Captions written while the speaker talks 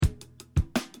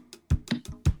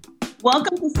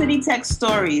Welcome to City Tech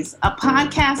Stories, a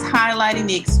podcast highlighting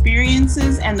the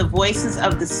experiences and the voices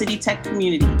of the City Tech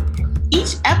community.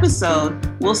 Each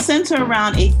episode will center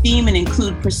around a theme and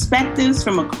include perspectives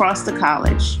from across the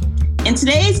college. In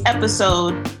today's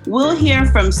episode, we'll hear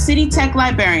from City Tech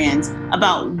librarians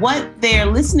about what they're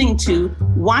listening to,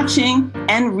 watching,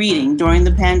 and reading during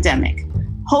the pandemic.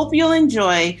 Hope you'll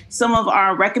enjoy some of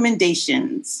our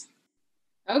recommendations.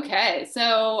 Okay,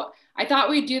 so I thought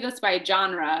we'd do this by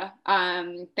genre.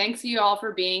 Thanks you all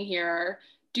for being here.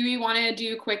 Do we want to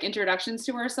do quick introductions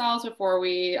to ourselves before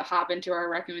we hop into our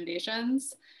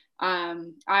recommendations?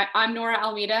 I'm Nora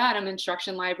Almeida, and I'm an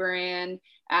instruction librarian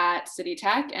at City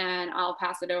Tech, and I'll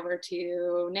pass it over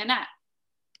to Nanette.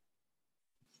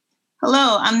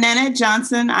 Hello, I'm Nanette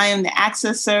Johnson. I am the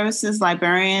Access Services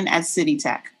librarian at City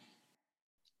Tech.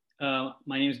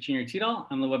 My name is Junior Tidal.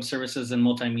 I'm the Web Services and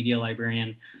Multimedia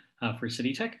librarian for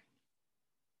City Tech.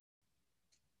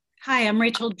 Hi, I'm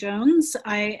Rachel Jones.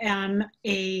 I am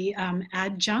a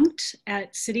adjunct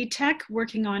at City Tech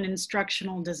working on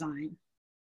instructional design.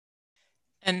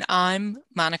 And I'm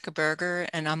Monica Berger,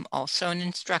 and I'm also an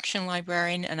instruction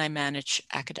librarian, and I manage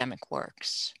Academic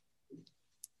Works.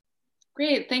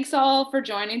 Great, thanks all for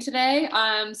joining today.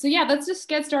 So yeah, let's just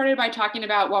get started by talking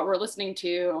about what we're listening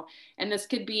to. And this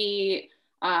could be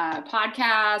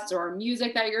podcasts or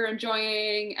music that you're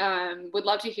enjoying. Would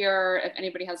love to hear if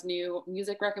anybody has new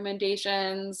music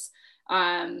recommendations.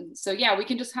 So yeah, we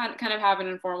can just kind of have an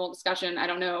informal discussion. I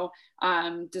don't know,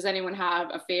 does anyone have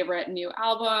a favorite new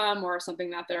album or something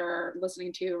that they're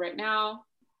listening to right now?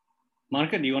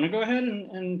 Monica, do you want to go ahead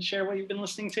and share what you've been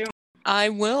listening to? I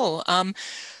will.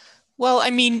 Well,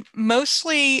 I mean,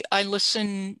 mostly I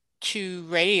listen to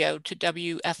radio, to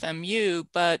WFMU,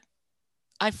 but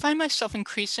I find myself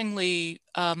increasingly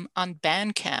on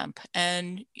Bandcamp.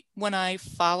 And when I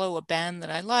follow a band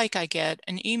that I like, I get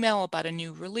an email about a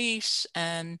new release,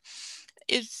 and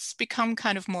it's become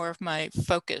kind of more of my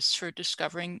focus for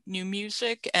discovering new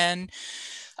music. And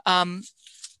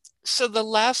so the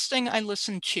last thing I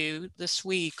listened to this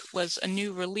week was a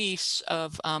new release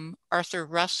of Arthur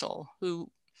Russell, who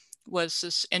was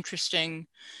this interesting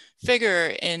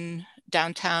figure in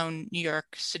downtown New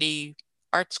York City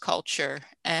arts culture.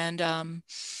 And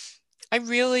I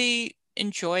really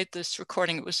enjoyed this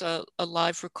recording. It was a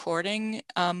live recording,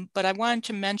 but I wanted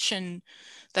to mention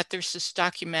that there's this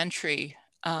documentary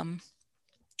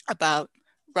about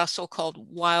Russell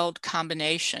called Wild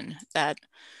Combination that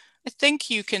I think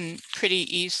you can pretty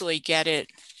easily get it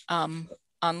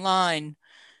online.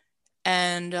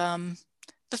 And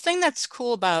the thing that's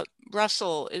cool about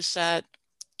Russell is that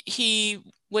he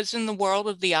was in the world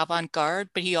of the avant-garde,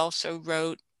 but he also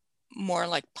wrote more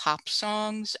like pop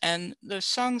songs, and those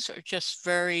songs are just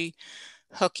very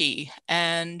hooky,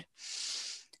 and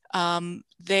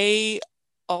they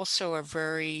also are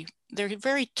they're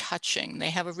very touching. They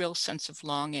have a real sense of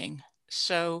longing.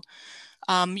 So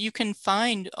you can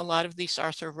find a lot of these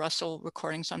Arthur Russell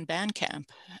recordings on Bandcamp,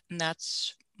 and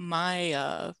that's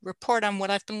my report on what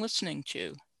I've been listening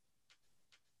to.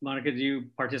 Monica, do you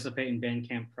participate in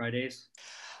Bandcamp Fridays?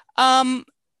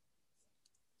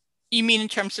 You mean in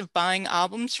terms of buying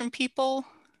albums from people?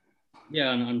 Yeah,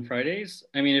 on Fridays.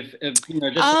 I mean, if you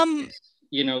know, just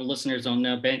listeners don't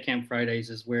know, Bandcamp Fridays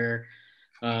is where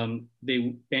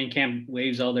Bandcamp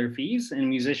waives all their fees, and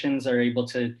musicians are able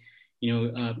to,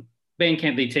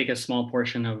 Bandcamp, they take a small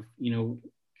portion of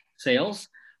sales,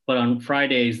 but on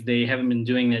Fridays they haven't been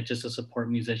doing that just to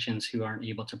support musicians who aren't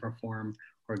able to perform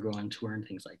or go on tour and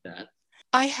things like that.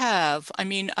 I have. I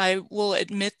mean, I will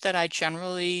admit that I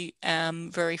generally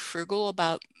am very frugal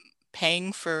about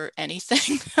paying for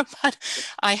anything, but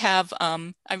I have,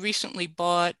 I recently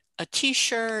bought a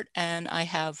t-shirt, and I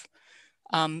have,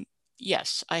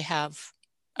 yes, I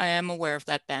am aware of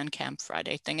that Bandcamp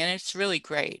Friday thing, and it's really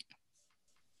great.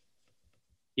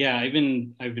 Yeah, I've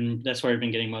been, that's where I've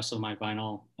been getting most of my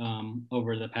vinyl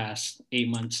over the past 8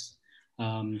 months.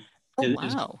 Oh,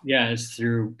 wow. It's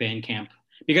through Bandcamp,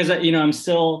 because I'm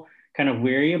still kind of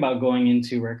weary about going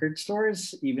into record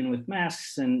stores, even with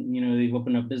masks, and they've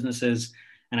opened up businesses,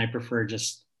 and I prefer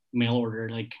just mail order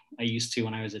like I used to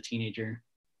when I was a teenager.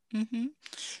 Mm-hmm.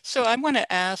 So I want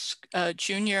to ask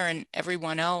Junior and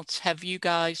everyone else, have you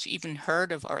guys even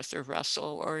heard of Arthur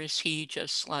Russell, or is he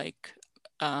just like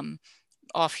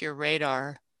off your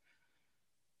radar?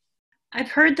 I've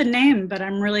heard the name, but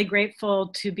I'm really grateful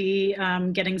to be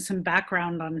getting some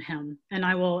background on him, and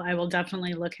I will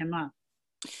definitely look him up.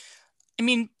 I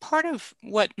mean, part of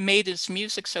what made his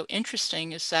music so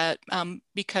interesting is that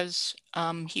because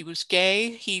he was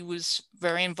gay, he was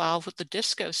very involved with the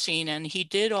disco scene, and he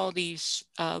did all these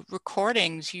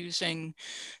recordings using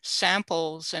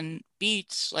samples and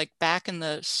beats like back in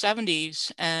the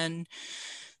 70s. And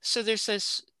so there's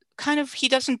this kind of, he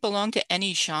doesn't belong to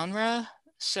any genre.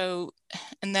 So,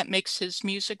 and that makes his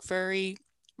music very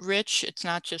rich. It's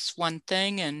not just one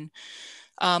thing. And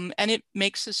it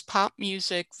makes his pop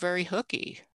music very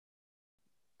hooky.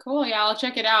 Cool. Yeah, I'll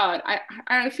check it out.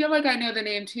 I feel like I know the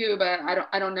name too, but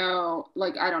I don't know,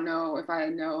 like I don't know if I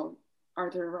know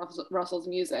Arthur Russell's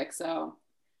music. So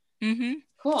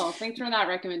cool. Thanks for that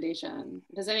recommendation.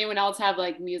 Does anyone else have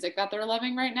like music that they're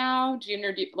loving right now?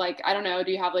 Like, I don't know,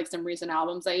 do you have like some recent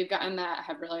albums that you've gotten that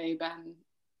have really been,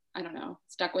 I don't know,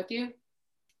 stuck with you?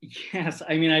 Yes,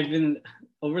 I mean, I've been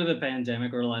over the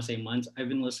pandemic or the last 8 months, I've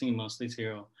been listening mostly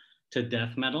to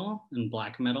death metal and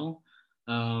black metal.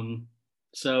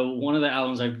 So one of the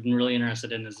albums I've been really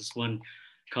interested in is this one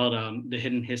called The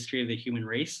Hidden History of the Human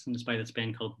Race, and it's by this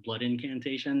band called Blood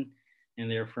Incantation, and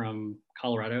they're from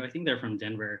Colorado. I think they're from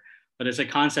Denver, but it's a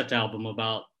concept album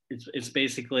about, it's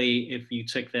basically if you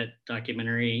took that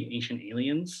documentary Ancient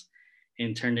Aliens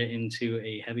and turned it into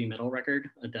a heavy metal record,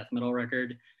 a death metal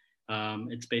record.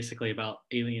 It's basically about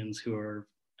aliens who are,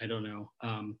 I don't know,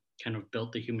 kind of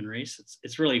built the human race.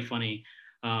 It's really funny.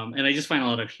 And I just find a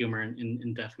lot of humor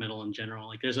in death metal in general.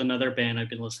 Like there's another band I've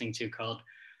been listening to called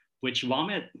Witch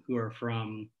Vomit, who are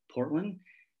from Portland.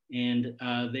 And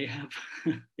they have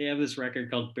they have this record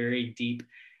called Buried Deep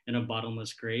in a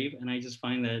Bottomless Grave. And I just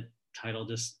find that title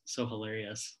just so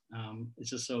hilarious. It's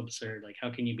just so absurd. Like, how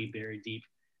can you be buried deep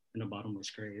in a bottomless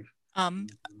grave?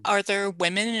 Are there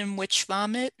women in Witch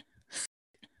Vomit?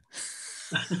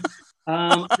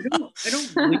 I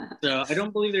don't believe so. I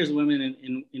don't believe there's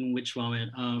women in Witch Vomit.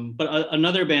 But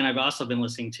another band I've also been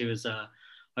listening to is a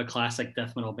classic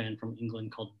death metal band from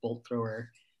England called Bolt Thrower.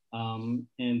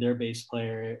 And their bass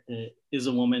player is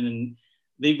a woman, and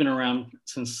they've been around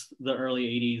since the early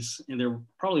 80s, and they're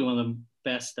probably one of the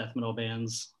best death metal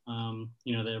bands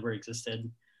that ever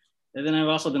existed. And then I've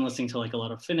also been listening to like a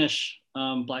lot of Finnish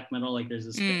black metal. Like there's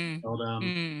this band called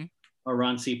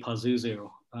Oranssi Pazuzu,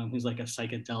 who's like a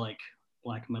psychedelic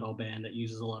black metal band that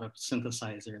uses a lot of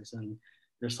synthesizers, and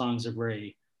their songs are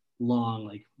very long,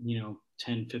 like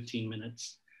 10, 15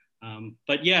 minutes.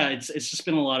 But yeah, it's just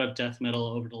been a lot of death metal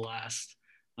over the last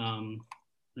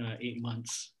 8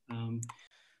 months.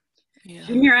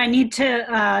 Junior, I need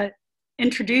to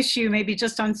introduce you maybe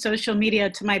just on social media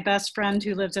to my best friend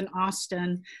who lives in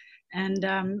Austin.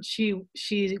 And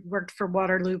she worked for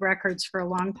Waterloo Records for a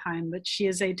long time, but she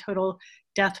is a total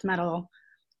death metal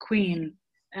queen.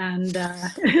 And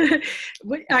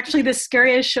actually the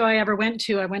scariest show I ever went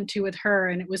to with her,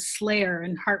 and it was Slayer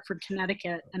in Hartford,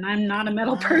 Connecticut. And I'm not a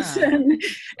metal person.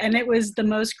 And it was the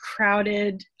most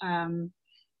crowded,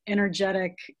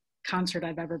 energetic concert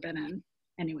I've ever been in.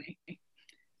 Anyway,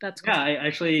 that's cool. Yeah,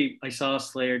 I saw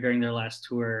Slayer during their last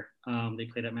tour. They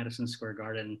played at Madison Square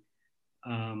Garden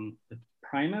with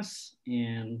Primus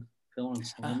and Phil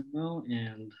Anselmo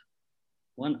and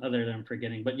one other that I'm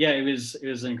forgetting. But yeah, it was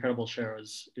an incredible show.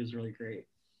 It was really great.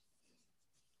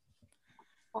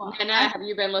 Anna, have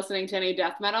you been listening to any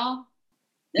death metal?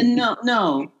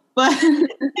 No, but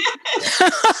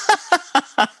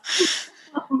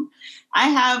I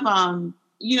have,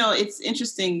 it's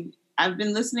interesting. I've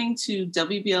been listening to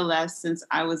WBLS since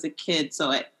I was a kid.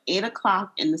 So at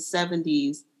 8:00 in the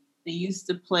 70s, they used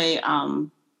to play, oh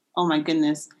my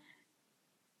goodness,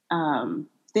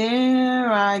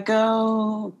 There I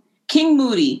Go, King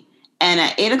Moody. And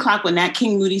at 8:00 when that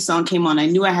King Moody song came on, I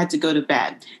knew I had to go to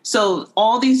bed. So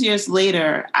all these years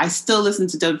later, I still listen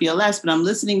to WBLS, but I'm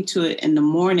listening to it in the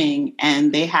morning,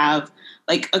 and they have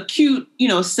like a cute,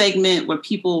 segment where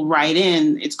people write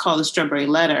in. It's called the Strawberry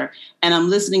Letter. And I'm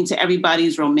listening to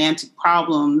everybody's romantic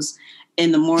problems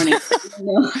in the morning.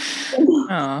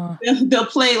 They'll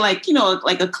play like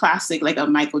a classic, like a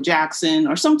Michael Jackson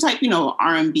or some type,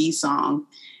 R&B song.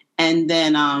 And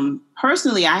then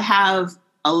personally, I have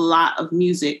a lot of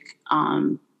music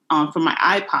from my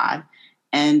iPod,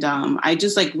 and I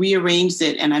just like rearranged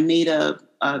it, and I made a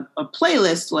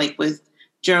playlist like with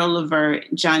Gerald Levert,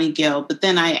 Johnny Gill, but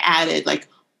then I added like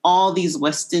all these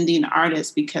West Indian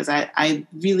artists because I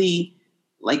really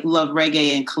like love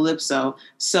reggae and calypso.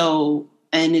 So,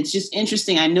 and it's just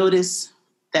interesting. I notice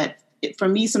that for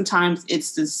me, sometimes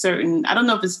it's the certain, I don't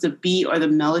know if it's the beat or the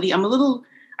melody.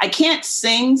 I can't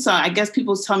sing. So I guess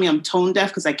people tell me I'm tone deaf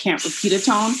because I can't repeat a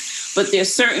tone, but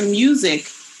there's certain music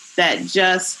that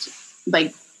just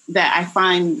like, that I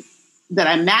find that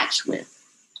I match with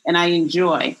and I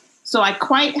enjoy. So I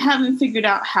quite haven't figured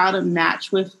out how to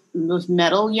match with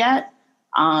metal yet.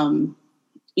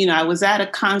 I was at a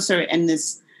concert and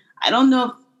I don't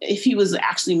know if he was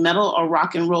actually metal or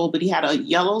rock and roll, but he had a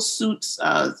yellow suit,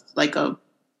 almost like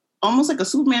a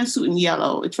Superman suit in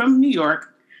yellow. It's from New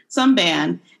York, some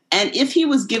band. And if he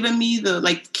was giving me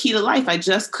the key to life, I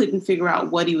just couldn't figure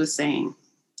out what he was saying.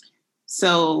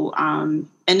 So, and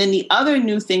then the other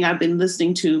new thing I've been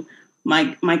listening to,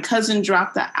 my cousin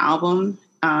dropped the album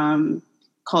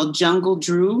called Jungle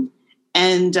Drew.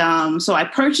 And so I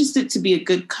purchased it to be a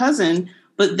good cousin,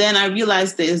 but then I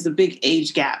realized there's a big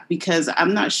age gap because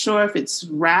I'm not sure if it's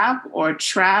rap or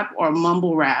trap or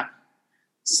mumble rap.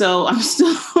 So I'm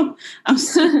still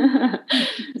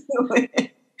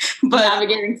but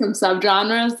navigating some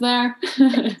subgenres there.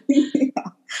 Yeah.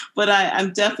 But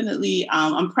I'm definitely,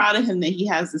 I'm proud of him that he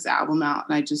has this album out,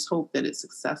 and I just hope that it's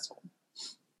successful.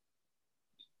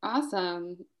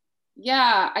 Awesome.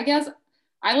 Yeah, I guess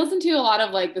I listen to a lot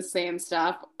of the same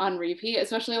stuff on repeat,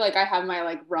 especially I have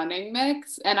my running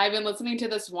mix, and I've been listening to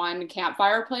this one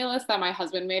campfire playlist that my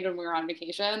husband made when we were on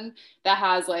vacation that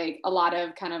has a lot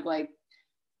of kind of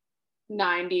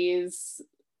 90s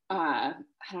I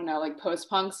don't know,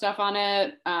 post-punk stuff on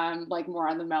it, more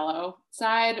on the mellow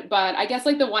side. But I guess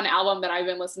the one album that I've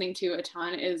been listening to a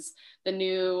ton is the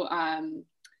new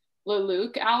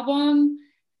Lelouch album.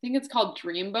 I think it's called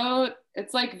Dreamboat.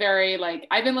 It's very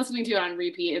I've been listening to it on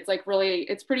repeat. It's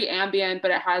it's pretty ambient,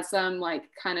 but it has some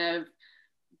kind of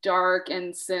dark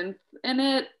and synth in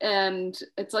it. And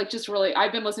it's just really,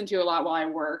 I've been listening to it a lot while I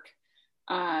work.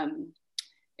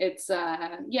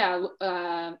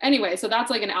 Anyway, so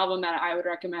that's an album that I would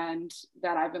recommend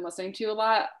that I've been listening to a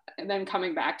lot and then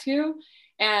coming back to.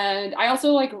 And I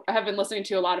also have been listening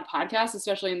to a lot of podcasts,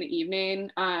 especially in the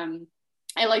evening.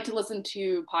 I like to listen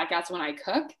to podcasts when I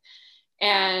cook.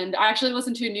 And I actually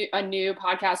listened to a new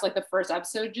podcast, the first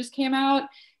episode just came out,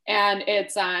 and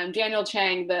it's Daniel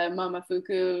Chang, the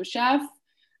Momofuku chef.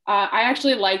 I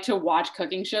actually like to watch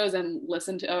cooking shows and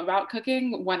listen to about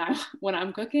cooking when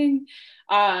I'm cooking.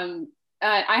 I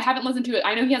haven't listened to it.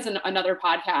 I know he has another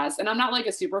podcast, and I'm not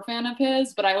a super fan of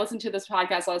his, but I listened to this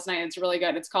podcast last night. It's really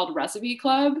good. It's called Recipe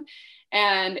Club,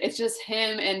 and it's just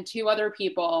him and two other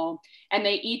people, and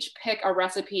they each pick a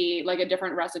recipe, a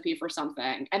different recipe for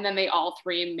something, and then they all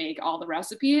three make all the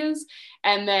recipes,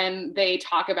 and then they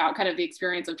talk about kind of the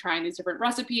experience of trying these different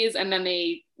recipes, and then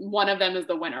one of them is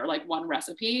the winner, one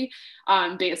recipe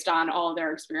based on all of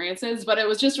their experiences. But it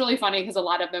was just really funny because a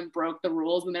lot of them broke the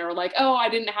rules, and they were oh, I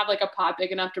didn't have a pot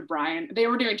big enough to brine. They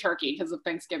were doing turkey because of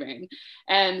Thanksgiving,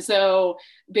 and so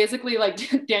basically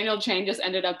Daniel Chang just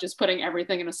ended up just putting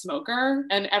everything in a smoker,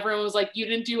 and everyone was you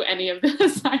didn't do any of the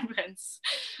assignments.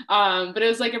 But it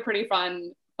was a pretty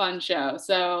fun show.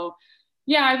 So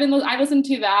yeah, I listened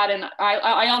to that, and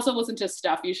I also listen to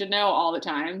Stuff You Should Know all the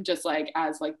time, just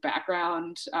as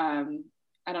background. I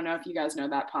don't know if you guys know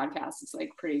that podcast. It's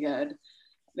like pretty good.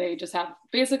 They just have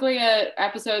basically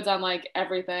episodes on like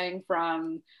everything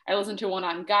from, I listened to one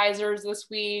on geysers this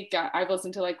week. I've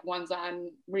listened to like ones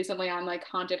on recently on like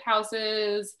haunted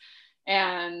houses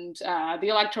and the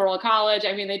Electoral College.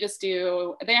 I mean, they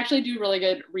actually do really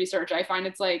good research. I find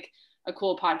it's like a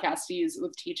cool podcast to use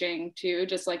with teaching too,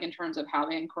 just like in terms of how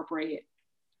they incorporate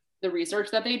the research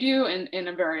that they do in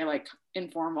a very like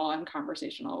informal and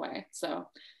conversational way. So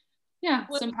yeah,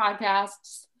 some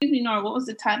podcasts. Excuse me, Nora, what was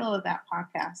the title of that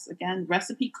podcast again?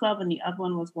 Recipe Club, and the other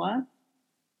one was what?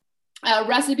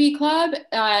 Recipe Club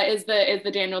is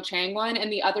the Daniel Chang one,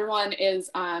 and the other one is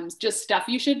just Stuff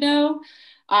You Should Know.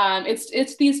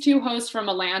 It's these two hosts from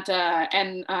Atlanta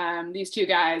and these two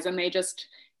guys, and they just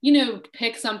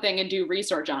pick something and do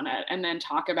research on it, and then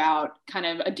talk about kind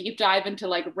of a deep dive into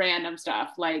like random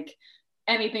stuff, like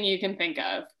anything you can think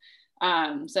of.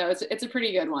 So it's a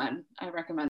pretty good one. I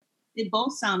recommend. They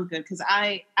both sound good because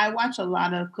I watch a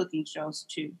lot of cooking shows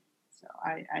too. So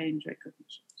I enjoy cooking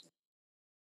shows too.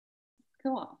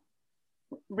 Cool.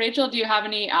 Rachel, do you have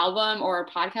any album or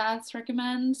podcast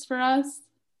recommends for us?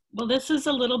 Well, this is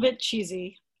a little bit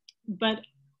cheesy, but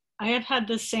I have had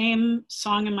the same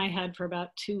song in my head for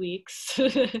about 2 weeks.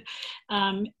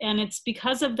 And it's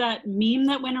because of that meme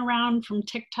that went around from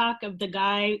TikTok of the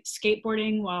guy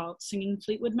skateboarding while singing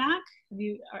Fleetwood Mac.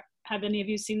 Have any of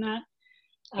you seen that?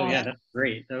 Oh yeah, that's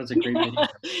great. That was a great video.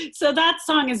 So that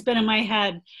song has been in my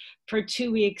head for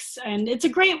 2 weeks, and it's a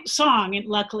great song,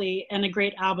 luckily, and a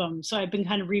great album. So I've been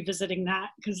kind of revisiting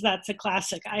that because that's a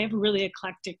classic. I have a really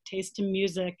eclectic taste in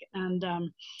music, and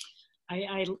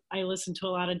I listen to a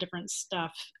lot of different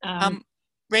stuff.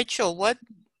 Rachel,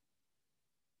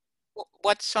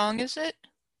 what song is it?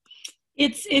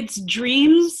 It's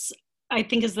Dreams I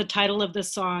think is the title of the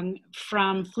song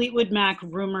from Fleetwood Mac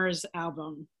Rumors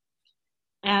album.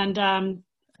 And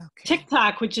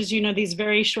TikTok, which is, these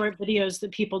very short videos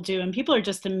that people do, and people are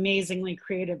just amazingly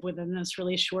creative within this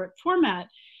really short format.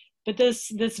 But this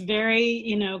very,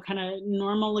 kind of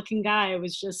normal looking guy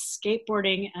was just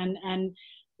skateboarding and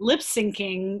lip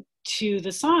syncing to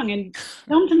the song and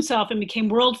filmed himself and became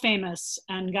world famous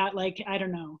and got like, I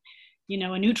don't know,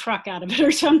 a new truck out of it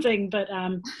or something. But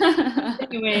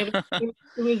anyway, it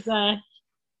was,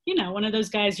 one of those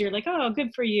guys you're like, oh,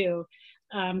 good for you.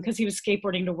 Because he was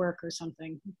skateboarding to work or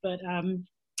something. But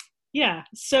yeah,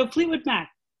 so Fleetwood Mac,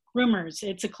 Rumors,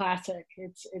 it's a classic.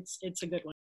 It's a good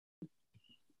one.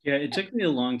 Yeah, it took me a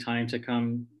long time to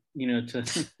come,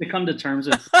 to come to terms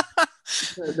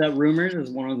with that Rumors is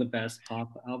one of the best pop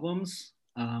albums.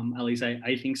 At least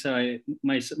I think so.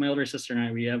 My older sister and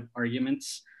I, we have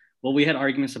arguments. Well, we had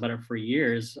arguments about it for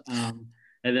years. And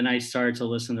then I started to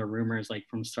listen to Rumors like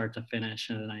from start to finish,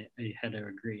 and then I had to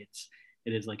agree.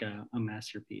 It is like a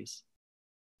masterpiece.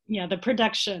 Yeah, the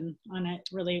production on it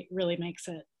really, really makes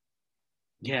it.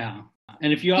 Yeah.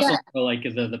 And if you also go like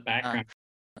the background.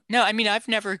 No, I mean, I've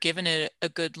never given it a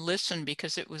good listen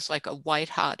because it was like a white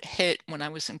hot hit when I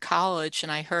was in college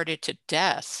and I heard it to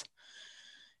death.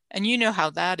 And you know how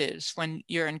that is when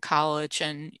you're in college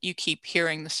and you keep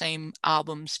hearing the same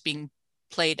albums being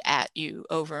played at you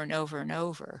over and over and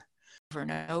over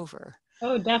and over.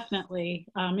 Oh, definitely.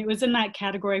 It was in that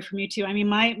category for me too. I mean,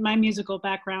 my musical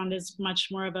background is much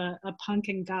more of a punk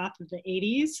and goth of the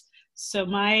 80s. So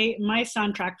my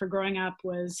soundtrack for growing up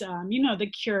was,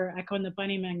 The Cure, Echo and the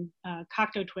Bunnymen,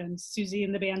 Cocteau Twins, Susie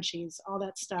and the Banshees, all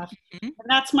that stuff. Mm-hmm. And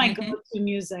that's my go-to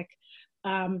music.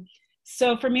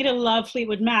 So for me to love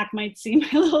Fleetwood Mac might seem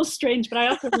a little strange, but I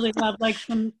also really love like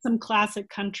some classic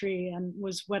country, and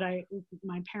was what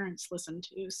my parents listened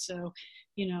to. So,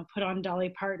 put on Dolly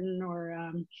Parton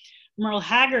or Merle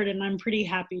Haggard, and I'm pretty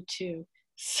happy too.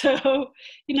 So,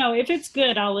 if it's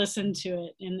good, I'll listen to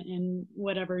it in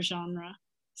whatever genre.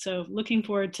 So looking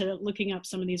forward to looking up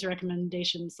some of these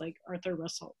recommendations like Arthur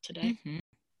Russell today. Mm-hmm.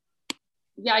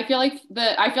 Yeah, I feel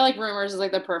like Rumors is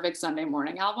like the perfect Sunday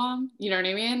morning album. You know what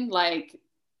I mean? Like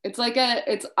it's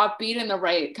upbeat in the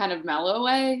right kind of mellow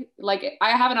way. Like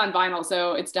I have it on vinyl,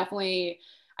 so it's definitely,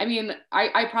 I mean,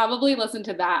 I probably listen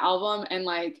to that album and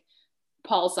like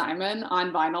Paul Simon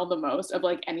on vinyl the most of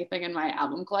like anything in my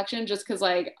album collection, just because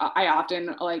like I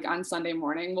often like on Sunday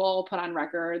morning will put on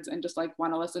records and just like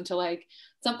want to listen to like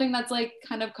something that's like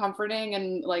kind of comforting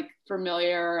and like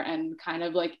familiar and kind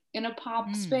of like in a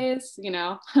pop space,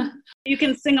 you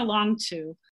can sing along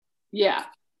to. Yeah,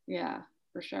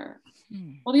 for sure.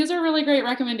 Well, these are really great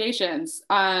recommendations.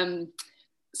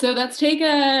 So let's take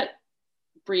a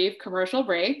brief commercial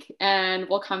break and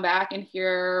we'll come back and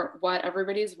hear what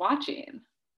everybody's watching.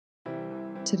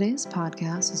 Today's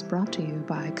podcast is brought to you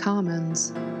by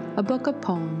Commons, a book of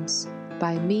poems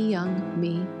by Me Young,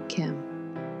 Me Kim,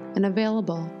 and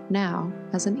available now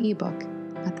as an ebook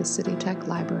at the City Tech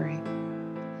Library.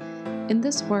 In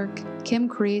this work, Kim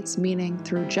creates meaning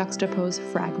through juxtaposed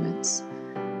fragments.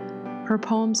 Her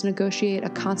poems negotiate a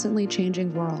constantly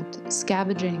changing world,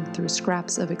 scavenging through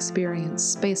scraps of experience,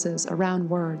 spaces around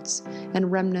words,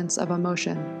 and remnants of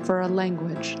emotion for a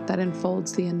language that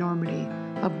enfolds the enormity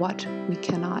of what we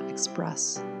cannot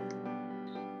express.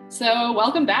 So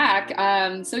welcome back.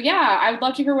 I would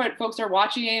love to hear what folks are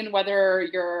watching, whether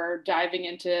you're diving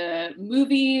into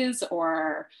movies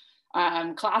or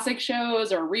classic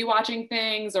shows or rewatching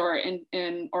things or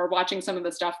or watching some of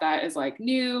the stuff that is like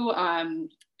new.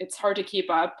 It's hard to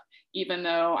keep up, even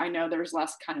though I know there's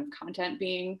less kind of content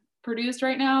being produced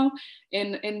right now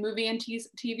in movie and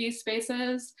TV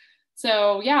spaces.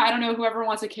 So yeah, I don't know, whoever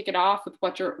wants to kick it off with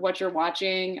what you're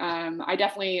watching. I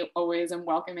definitely always am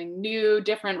welcoming new,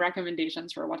 different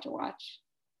recommendations for what to watch.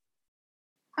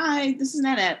 Hi, this is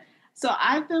Nanette. So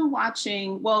I've been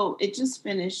watching, it just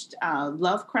finished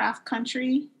Lovecraft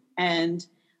Country, and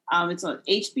it's on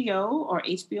HBO or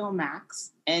HBO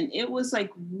Max, and it was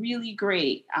like really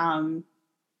great.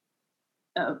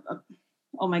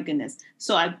 Oh my goodness.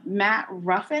 So Matt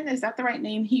Ruffin, is that the right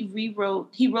name? He wrote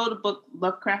a book,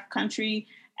 Lovecraft Country,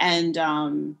 and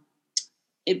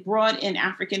it brought in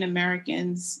African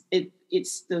Americans.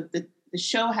 It's the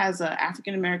show has an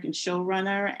African American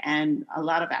showrunner and a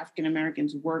lot of African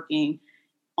Americans working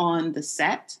on the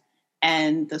set,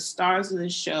 and the stars of the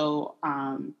show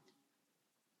are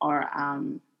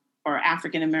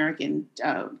African American.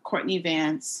 Courtney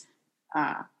Vance,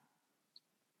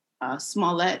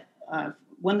 Smollett,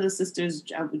 one of the sisters,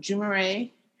 Jumare,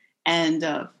 and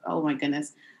oh my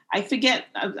goodness, I forget,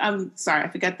 I'm sorry, I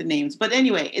forgot the names. But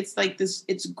anyway, it's like this,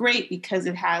 it's great because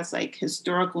it has like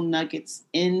historical nuggets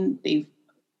they've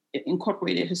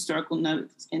incorporated historical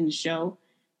nuggets in the show.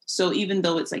 So even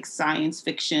though it's like science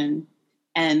fiction,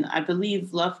 and I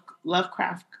believe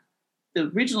Lovecraft, the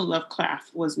original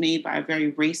Lovecraft was made by a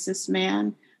very racist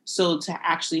man. So to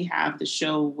actually have the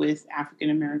show with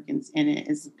African Americans in it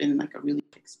has been like a really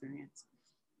good experience.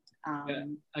 Yeah,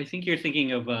 I think you're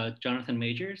thinking of Jonathan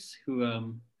Majors, who I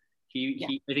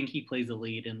think he plays the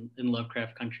lead in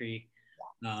Lovecraft Country,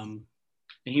 and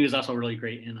he was also really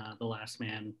great in The Last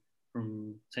Man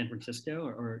from San Francisco,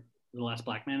 or The Last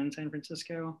Black Man in San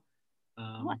Francisco.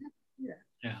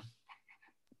 Yeah.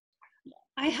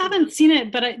 I haven't seen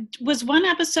it, but was one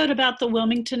episode about the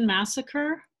Wilmington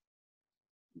Massacre?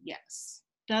 Yes.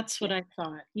 That's what I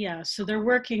thought. Yeah. So they're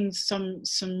working some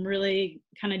really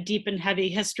kind of deep and heavy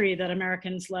history that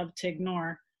Americans love to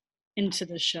ignore into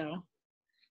the show.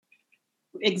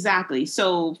 Exactly.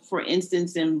 So for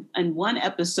instance, in one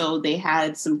episode, they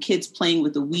had some kids playing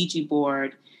with the Ouija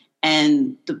board,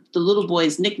 and the little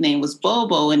boy's nickname was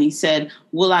Bobo. And he said,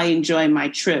 will I enjoy my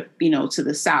trip, to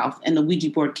the South? And the Ouija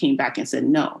board came back and said,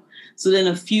 no. So then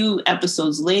a few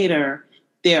episodes later,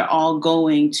 they're all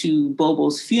going to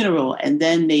Bobo's funeral. And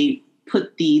then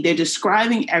they're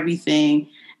describing everything.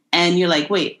 And you're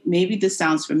like, wait, maybe this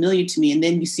sounds familiar to me. And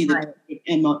then you see the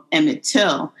Emmett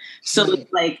Till. So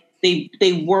it's like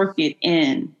they work it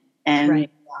in. And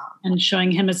and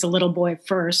showing him as a little boy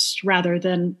first rather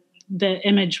than the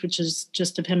image, which is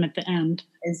just of him at the end.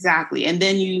 Exactly. And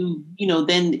then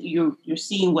you're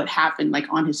seeing what happened like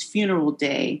on his funeral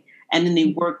day. And then they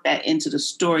work that into the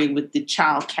story with the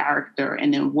child character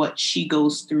and then what she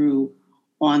goes through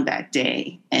on that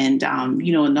day. And,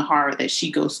 and the horror that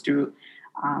she goes through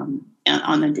on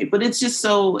that day. But it's just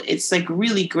it's like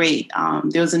really great.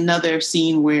 There was another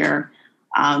scene where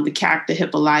the character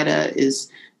Hippolyta is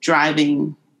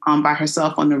driving by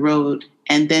herself on the road.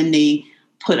 And then they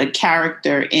put a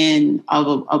character in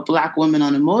of a Black woman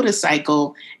on a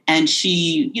motorcycle, and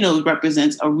she,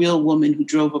 represents a real woman who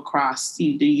drove across the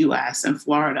U.S. and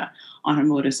Florida on her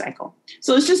motorcycle.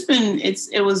 So it's just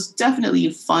it was definitely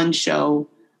a fun show.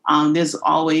 There's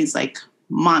always like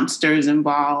monsters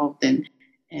involved and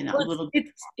a little.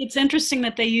 It's interesting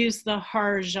that they use the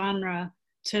horror genre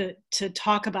to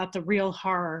talk about the real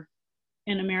horror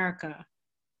in America.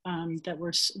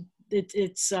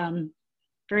 It's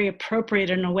very appropriate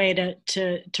in a way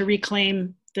to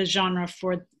reclaim the genre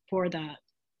for that.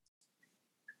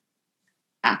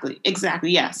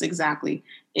 Exactly. Yes, exactly.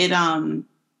 It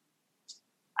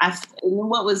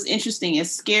what was interesting,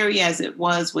 as scary as it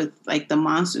was with like the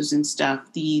monsters and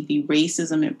stuff, the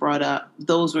racism it brought up,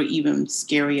 those were even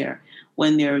scarier.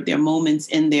 When there are moments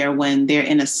in there when they're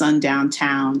in a sundown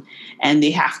town and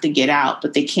they have to get out,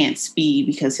 but they can't speed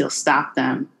because he'll stop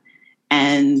them.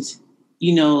 And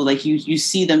like you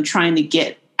see them trying to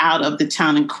get out of the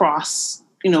town and cross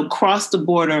the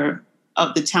border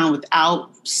of the town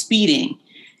without speeding.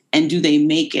 And do they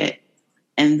make it?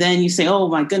 And then you say, oh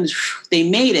my goodness, they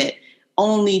made it,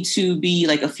 only to be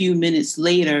like a few minutes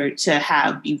later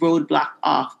to be roadblocked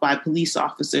off by police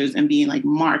officers and being like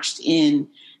marched in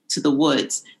to the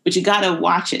woods. But you got to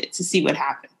watch it to see what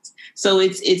happens. So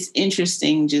it's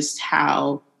interesting just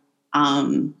how,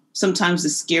 sometimes the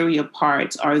scarier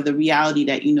parts are the reality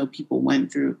that, people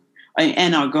went through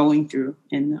and are going through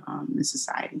in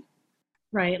society.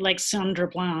 Right. Like Sandra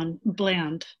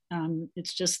Bland.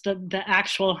 It's just the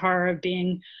actual horror of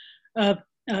being a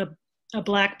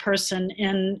Black person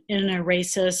in a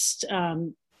racist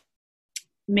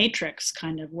matrix,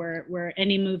 kind of where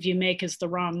any move you make is the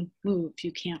wrong move.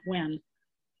 You can't win.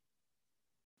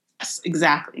 Yes,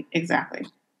 exactly.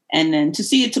 And then to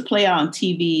see it to play out on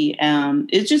TV,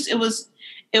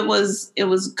 it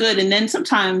was good. And then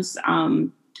sometimes,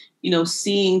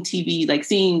 seeing TV, like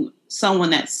seeing someone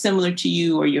that's similar to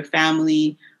you or your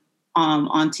family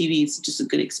on TV is just a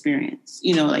good experience.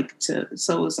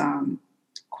 So it was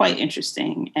quite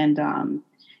interesting. And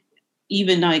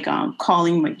even like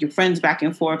calling like your friends back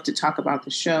and forth to talk about the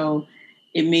show,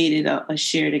 it made it a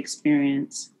shared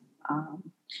experience.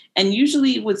 And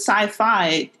usually with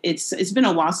sci-fi, it's been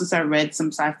a while since I read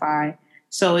some sci-fi.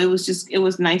 So it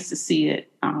was nice to see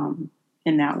it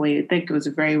in that way. I think it was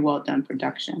a very well done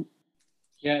production.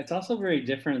 Yeah, it's also very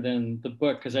different than the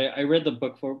book, because I read the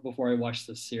book before I watched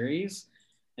the series.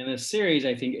 And the series,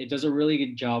 I think it does a really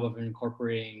good job of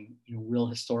incorporating real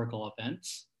historical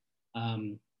events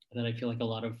that I feel like a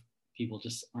lot of people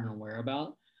just aren't aware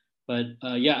about. But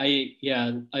I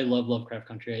love Lovecraft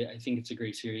Country. I think it's a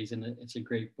great series and it's a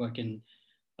great book. And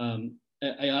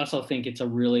I also think it's a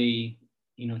really,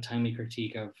 timely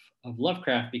critique of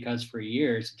Lovecraft, because for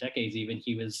years, decades even,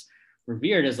 he was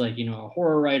revered as like, a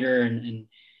horror writer and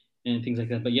things like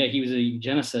that. But yeah, he was a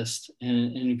eugenicist.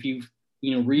 And if you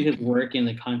read his work in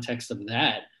the context of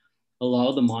that, a lot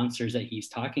of the monsters that he's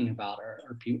talking about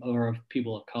are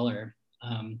people of color.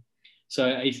 So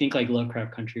I think like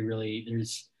Lovecraft Country, really,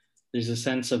 there's a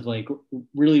sense of like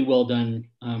really well done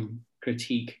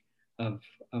critique of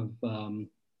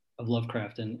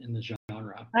Lovecraft in the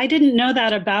genre. I didn't know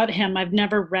that about him. I've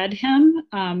never read him.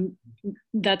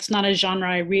 That's not a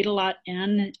genre I read a lot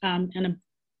in. And an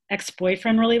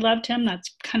ex-boyfriend really loved him.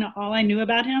 That's kind of all I knew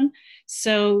about him.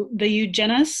 So the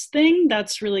eugenist thing,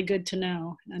 that's really good to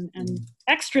know, and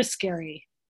extra scary.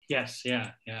 Yes,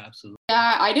 yeah, absolutely.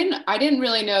 Yeah, I didn't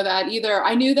really know that either.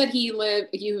 I knew that he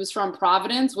was from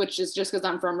Providence, which is just because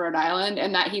I'm from Rhode Island,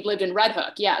 and that he lived in Red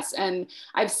Hook. Yes, and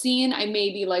I've seen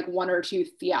maybe like one or two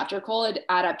theatrical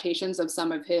adaptations of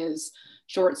some of his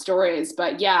short stories,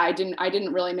 but yeah, I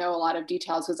didn't really know a lot of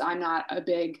details because I'm not a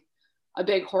big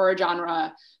horror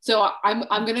genre. So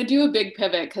I'm gonna do a big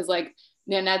pivot because like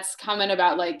Nanette's comment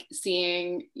about like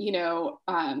seeing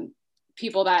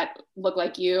people that look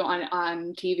like you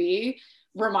on TV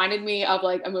reminded me of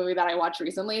like a movie that I watched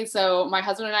recently. So my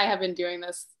husband and I have been doing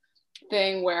this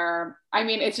thing where,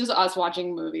 it's just us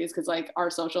watching movies because like our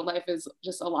social life is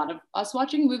just a lot of us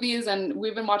watching movies, and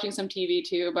we've been watching some TV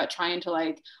too, but trying to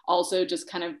like also just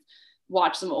kind of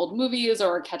watch some old movies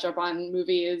or catch up on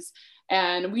movies.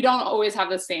 And we don't always have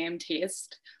the same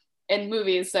taste in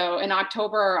movies. So in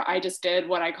October, I just did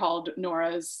what I called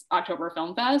Nora's October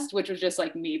Film Fest, which was just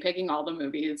like me picking all the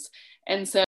movies. And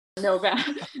so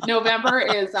November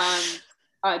is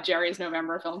Jerry's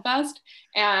November Film Fest,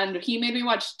 and he made me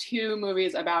watch 2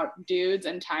 movies about dudes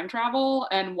and time travel,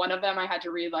 and one of them I had to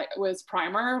read was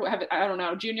Primer. I don't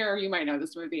know, Junior, you might know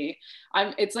this movie.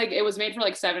 It's like it was made for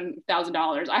like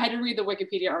 $7,000. I had to read the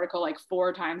Wikipedia article like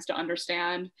 4 times to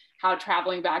understand how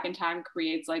traveling back in time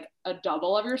creates like a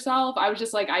double of yourself. I was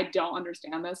just like, I don't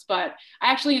understand this, but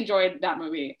I actually enjoyed that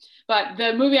movie. But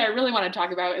the movie I really want to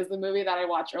talk about is the movie that I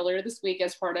watched earlier this week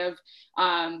as part of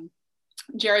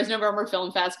Jerry's November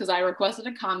Film Fest, because I requested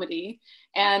a comedy,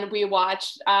 and we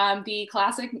watched the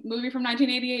classic movie from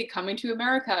 1988, Coming to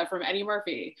America, from Eddie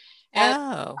Murphy.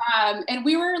 And, and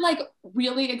we were like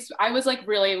I was like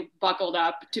really buckled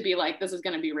up to be like, this is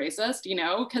going to be racist,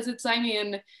 because it's,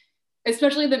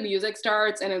 especially the music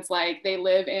starts and it's like they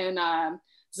live in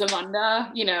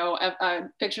Zamunda, a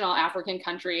fictional African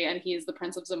country, and he's the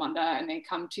Prince of Zamunda, and they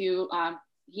come to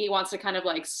he wants to kind of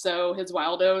like sow his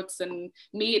wild oats and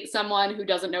meet someone who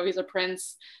doesn't know he's a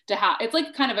prince it's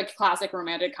like kind of a classic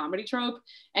romantic comedy trope.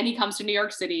 And he comes to New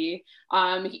York City,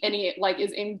 and he like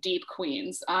is in deep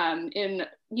Queens,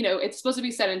 it's supposed to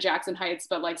be set in Jackson Heights,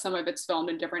 but like some of it's filmed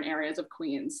in different areas of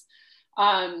Queens.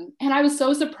 And I was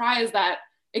so surprised that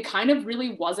it kind of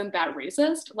really wasn't that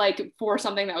racist, like for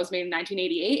something that was made in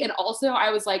 1988. And also I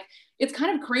was like, it's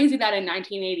kind of crazy that in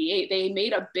 1988, they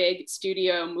made a big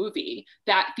studio movie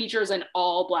that features an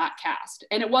all Black cast.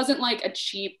 And it wasn't like a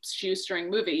cheap shoestring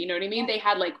movie, you know what I mean? They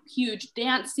had like huge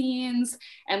dance scenes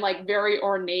and like very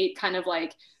ornate kind of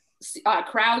like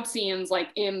crowd scenes, like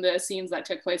in the scenes that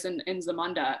took place in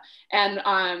Zamunda. And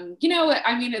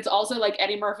it's also like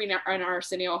Eddie Murphy and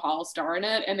Arsenio Hall star in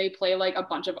it, and they play like a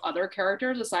bunch of other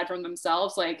characters aside from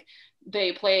themselves. Like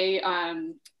they play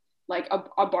like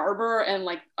a barber and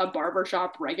like a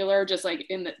barbershop regular, just like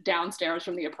in the downstairs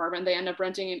from the apartment they end up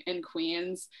renting in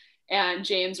Queens. And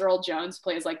James Earl Jones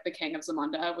plays like the king of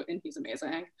Zamunda, and he's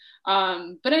amazing.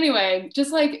 But anyway,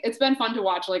 just like it's been fun to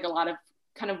watch like a lot of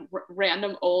kind of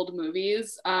random old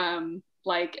movies.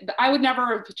 Like I would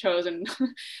never have chosen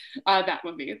that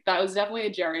movie. That was definitely a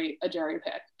Jerry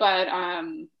pick. But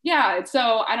yeah,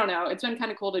 so I don't know. It's been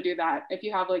kind of cool to do that. If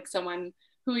you have like someone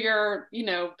who you're,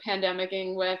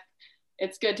 pandemicking with,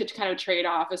 it's good to kind of trade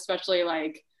off, especially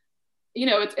like,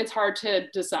 it's hard to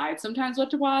decide sometimes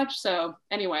what to watch. So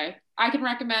anyway, I can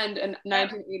recommend a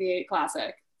 1988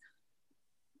 classic.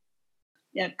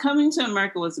 Yeah, Coming to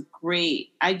America was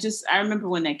great. I remember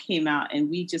when that came out, and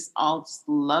we just all just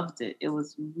loved it. It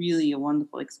was really a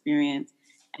wonderful experience,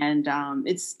 and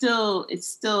it's still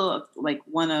like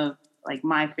one of like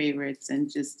my favorites, and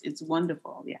just it's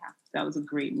wonderful. Yeah, that was a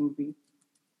great movie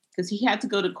because he had to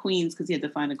go to Queens because he had to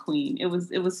find a queen. It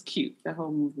was cute, the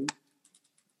whole movie.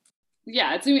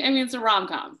 Yeah, it's a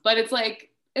rom-com, but it's like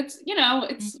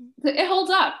it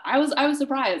holds up. I was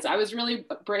surprised. I was really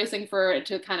bracing for it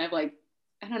to kind of like,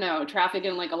 I don't know, traffic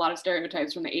in like a lot of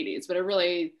stereotypes from the 80s, but it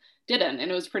really didn't.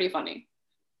 And it was pretty funny.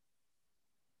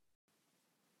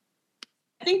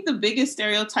 I think the biggest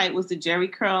stereotype was the Jerry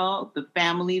curl, the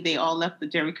family. They all left the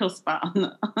Jerry curl spot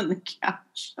on the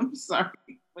couch. I'm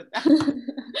sorry for that.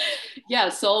 Yeah,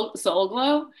 Soul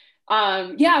Glow.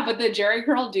 Yeah, but the Jerry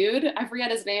curl dude, I forget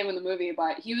his name in the movie,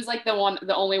 but he was like the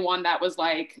only one that was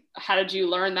like, how did you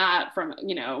learn that from,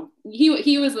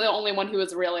 he was the only one who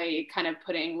was really kind of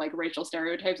putting like racial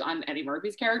stereotypes on Eddie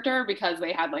Murphy's character because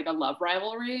they had like a love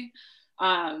rivalry.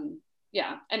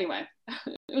 Yeah, anyway.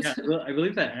 Yeah, I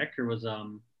believe that actor was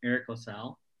Eric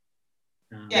LaSalle.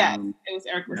 Yeah, it was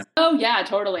Eric LaSalle. Oh yeah,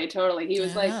 totally. He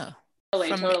was like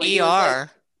from totally. ER.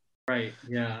 Right,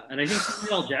 yeah, and I think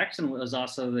Samuel L. Jackson was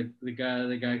also the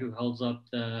guy who holds up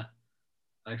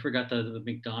I forgot the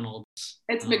McDonald's.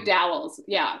 It's McDowell's,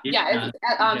 yeah.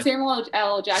 Samuel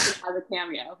L. Jackson has a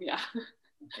cameo, yeah.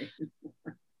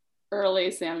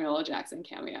 Early Samuel L. Jackson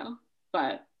cameo,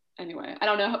 but anyway, I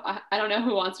don't know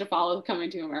who wants to follow Coming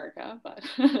to America, but.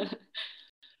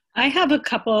 I have a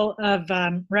couple of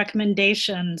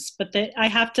recommendations, but I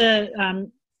have to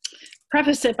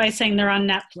preface it by saying they're on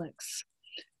Netflix.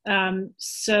 They're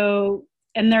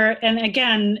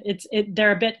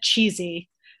a bit cheesy,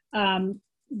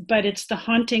 but it's The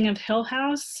Haunting of Hill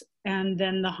House and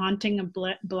then The Haunting of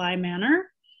Bly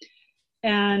Manor.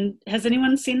 And has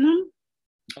anyone seen them?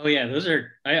 Oh yeah,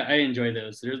 I enjoy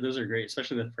those. Those are great,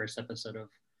 especially the first episode of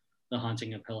The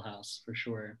Haunting of Hill House for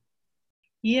sure.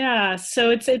 Yeah, so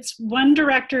it's one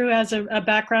director who has a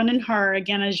background in horror,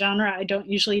 again, a genre I don't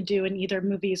usually do in either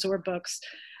movies or books.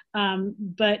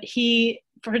 But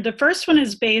for the first one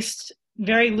is based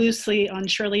very loosely on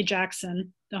Shirley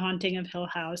Jackson, The Haunting of Hill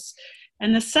House.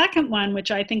 And the second one,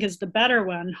 which I think is the better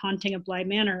one, Haunting of Bly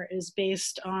Manor, is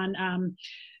based on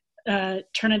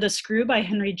Turn of the Screw by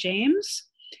Henry James.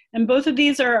 And both of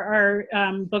these are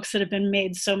books that have been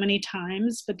made so many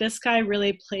times, but this guy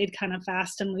really played kind of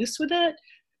fast and loose with it.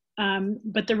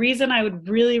 But the reason I would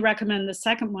really recommend the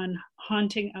second one,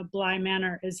 Haunting of Bly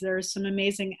Manor, is there's some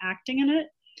amazing acting in it.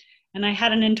 And I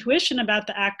had an intuition about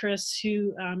the actress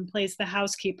who plays the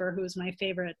housekeeper, who is my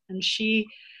favorite. And she's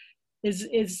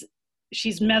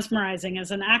mesmerizing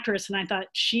as an actress. And I thought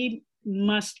she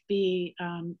must be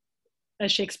a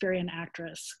Shakespearean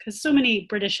actress, because so many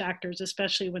British actors,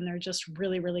 especially when they're just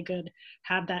really, really good,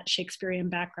 have that Shakespearean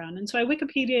background. And so I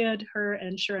Wikipedia'd her,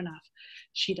 and sure enough,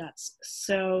 she does.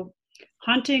 So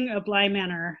Haunting of Bly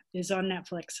Manor is on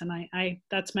Netflix, and I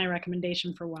that's my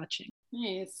recommendation for watching.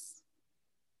 Nice.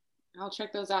 I'll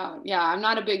check those out. Yeah, I'm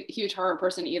not a huge horror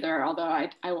person either, although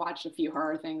I watched a few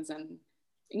horror things and,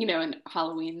 in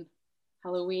Halloween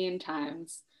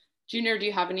times. Junior, do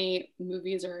you have any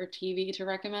movies or TV to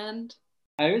recommend?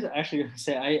 I was actually going to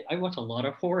say I watch a lot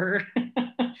of horror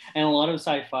and a lot of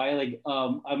sci-fi. Like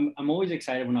I'm always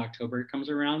excited when October comes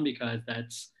around because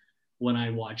that's when I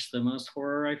watch the most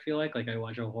horror. I feel like I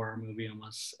watch a horror movie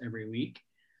almost every week.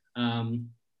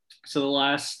 So the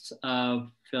last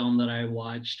film that I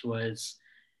watched was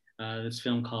this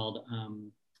film called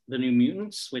The New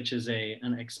Mutants, which is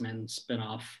an X-Men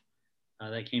spinoff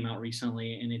that came out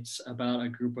recently, and it's about a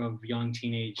group of young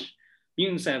teenage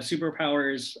mutants that have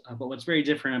superpowers. But what's very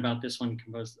different about this one,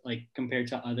 compared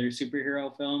to other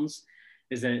superhero films,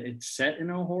 is that it's set in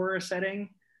a horror setting,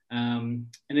 and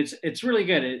it's really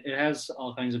good. It has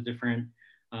all kinds of different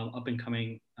up and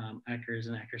coming actors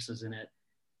and actresses in it,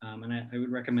 and I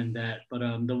would recommend that. But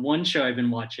the one show I've been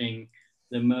watching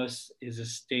the most is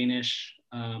a Danish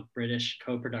British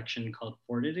co-production called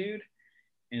Fortitude.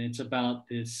 And it's about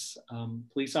this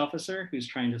police officer who's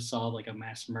trying to solve like a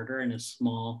mass murder in a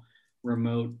small,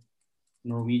 remote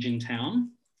Norwegian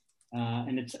town.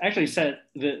 And it's actually set,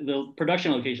 the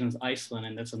production location is Iceland.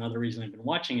 And that's another reason I've been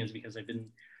watching, is because I've been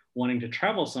wanting to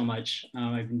travel so much.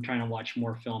 I've been trying to watch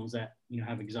more films that,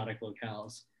 have exotic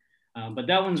locales. But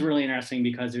that one's really interesting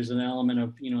because there's an element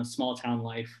of, small town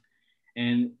life.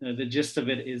 And the gist of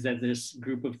it is that this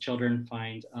group of children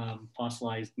find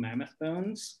fossilized mammoth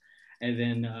bones. And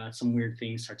then some weird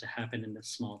things start to happen in this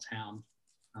small town.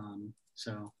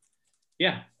 So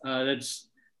yeah,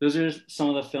 those are some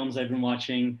of the films I've been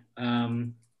watching. How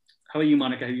about you,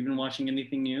 Monica? Have you been watching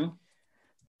anything new?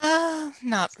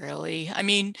 Not really. I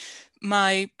mean,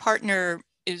 my partner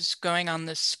is going on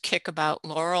this kick about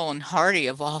Laurel and Hardy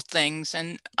of all things.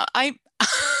 And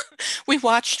we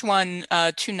watched one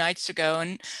 2 nights ago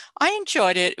and I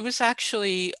enjoyed it. It was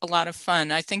actually a lot of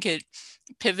fun. I think it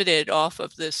pivoted off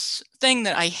of this thing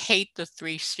that I hate the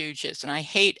Three Stooges, and I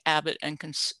hate Abbott and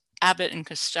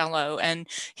Costello, and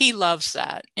he loves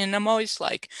that. And I'm always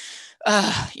like,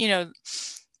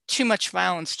 too much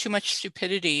violence, too much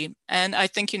stupidity. And I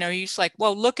think, he's like,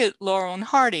 well, look at Laurel and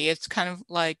Hardy. It's kind of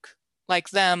like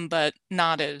them, but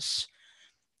not as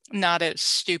not as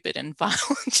stupid and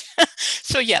violent.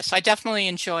 So yes, I definitely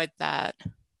enjoyed that.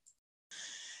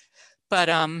 But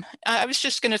I was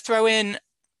just going to throw in,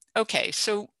 okay,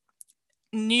 so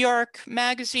New York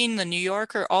Magazine, The New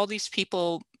Yorker, all these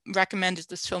people recommended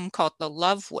this film called The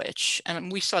Love Witch,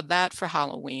 and we saw that for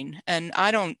Halloween. And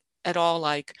I don't at all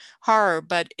like horror,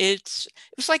 but it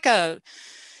was like a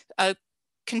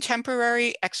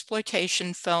contemporary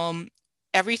exploitation film.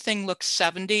 Everything looked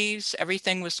 70s.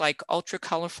 Everything was like ultra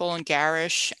colorful and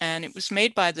garish. And it was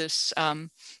made by this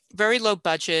very low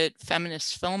budget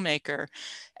feminist filmmaker.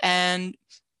 And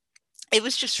it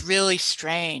was just really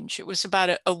strange. It was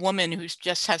about a woman who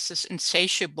just has this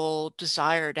insatiable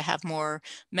desire to have more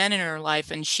men in her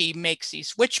life. And she makes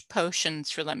these witch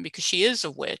potions for them because she is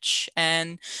a witch.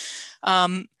 And,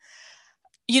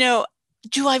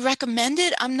 do I recommend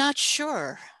it? I'm not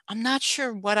sure. I'm not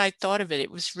sure what I thought of it. It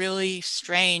was really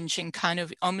strange and kind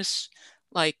of almost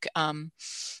like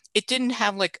it didn't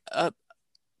have like a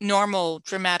normal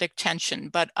dramatic tension,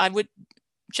 but I would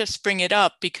just bring it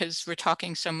up because we're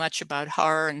talking so much about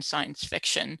horror and science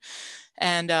fiction.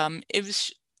 And it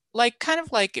was like kind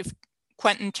of like if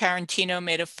Quentin Tarantino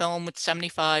made a film with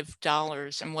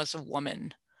 $75 and was a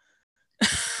woman.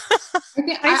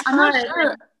 I'm not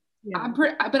sure. Yeah.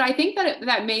 But I think that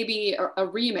that may be a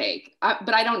remake,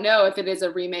 but I don't know if it is a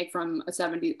remake from a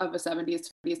 70s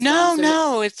No, film.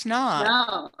 No, it's not.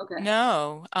 No, okay.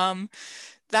 No,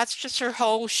 that's just her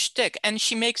whole shtick, and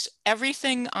she makes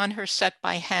everything on her set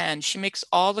by hand. She makes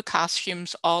all the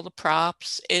costumes, all the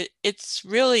props. It's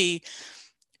really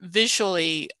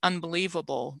visually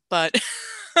unbelievable, but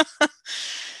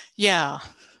yeah.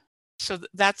 So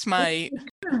that's my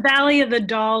Valley of the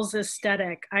Dolls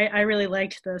aesthetic. I really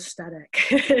liked the aesthetic.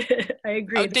 I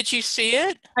agree. Oh, did you see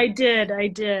it? I did.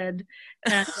 And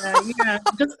yeah,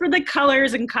 just for the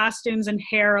colors and costumes and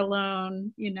hair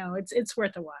alone, it's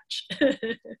worth a watch.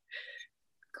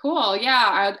 Cool.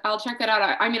 Yeah, I'll check that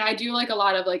out. I mean, I do like a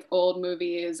lot of like old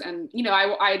movies, and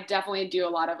I definitely do a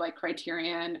lot of like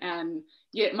Criterion, and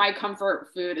my comfort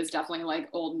food is definitely like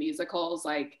old musicals.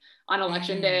 Like on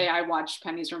election day, I watched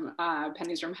Pennies from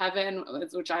Heaven,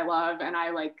 which I love, and I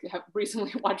like have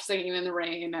recently watched Singing in the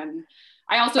Rain, and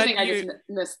I also think I just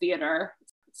miss theater.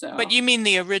 So. But you mean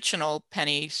the original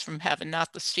Pennies from Heaven,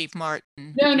 not the Steve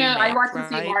Martin? No, I watched the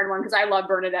Steve Martin one because I love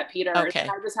Bernadette Peters. Okay.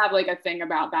 And I just have like a thing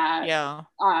about that. Yeah.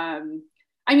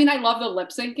 I mean, I love the lip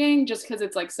syncing just because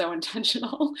it's like so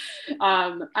intentional.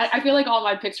 I feel like all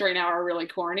my picks right now are really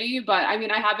corny, but I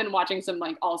mean, I have been watching some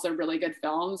like also really good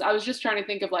films. I was just trying to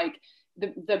think of like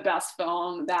the best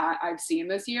film that I've seen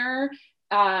this year.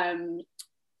 And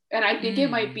I think it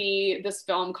might be this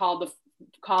film called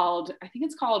I think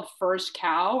it's called First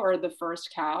Cow or The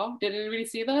First Cow. Did anybody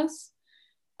see this?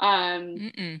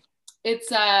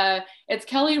 It's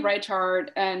Kelly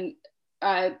Reichardt, and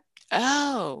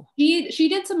she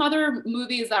did some other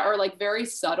movies that are like very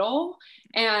subtle,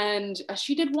 and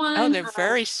she did one. Oh, they're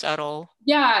very subtle.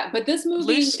 Yeah, but this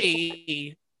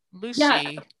movie,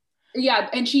 Lucy. Yeah,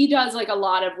 and she does like a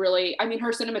lot of really, I mean, her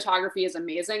cinematography is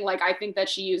amazing. Like, I think that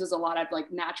she uses a lot of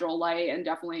like natural light, and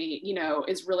definitely,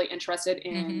 is really interested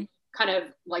in kind of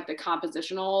like the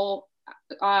compositional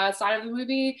side of the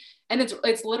movie. And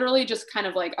it's literally just kind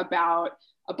of like about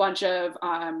a bunch of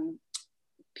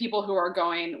people who are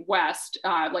going west,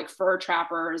 like fur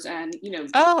trappers, and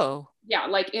yeah,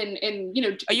 like in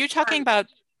Are you talking about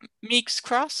Meek's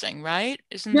Crossing, right?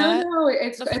 Isn't no, that no,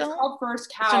 it's called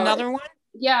First Cow. It's another one?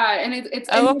 Yeah, and it's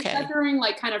okay. It's during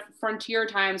like kind of frontier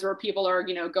times where people are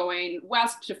going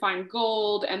west to find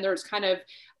gold, and there's kind of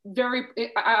very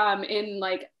in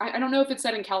like I don't know if it's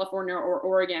set in California or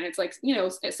Oregon. It's like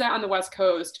it's set on the West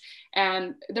Coast,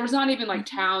 and there's not even like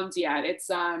towns yet. It's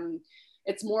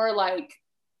more like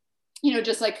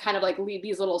just like kind of like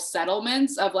these little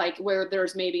settlements of like where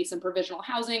there's maybe some provisional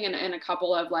housing and a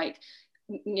couple of like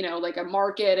like a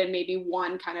market and maybe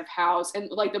one kind of house, and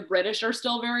like the British are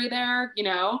still very there,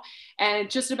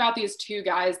 and just about these two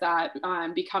guys that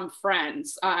become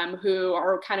friends, who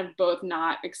are kind of both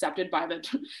not accepted by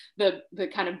the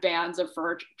kind of bands of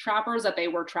fur trappers that they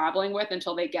were traveling with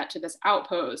until they get to this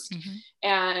outpost.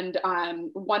 And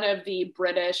one of the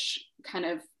British kind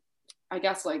of, I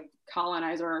guess, like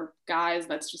colonizer guys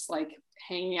that's just like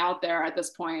hanging out there at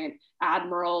this point,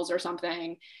 admirals or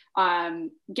something,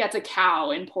 gets a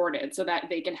cow imported so that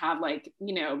they can have like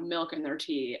milk in their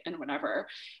tea and whatever.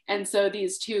 And so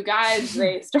these two guys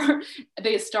they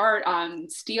start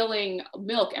stealing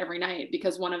milk every night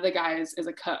because one of the guys is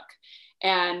a cook.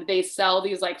 and they sell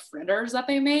these like fritters that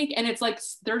they make, and it's like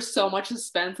there's so much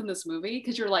suspense in this movie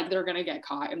because you're like they're gonna get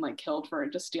caught and like killed for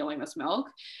just stealing this milk.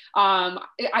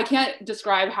 I can't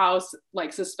describe how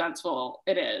like suspenseful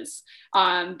it is,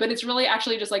 but it's really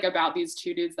actually just like about these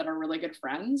two dudes that are really good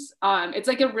friends. It's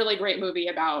like a really great movie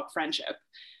about friendship.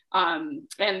 And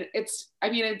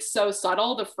it's so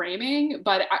subtle, the framing,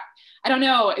 but I don't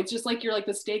know, it's just like you're like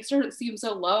the stakes seem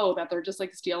so low that they're just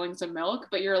like stealing some milk,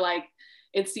 but you're like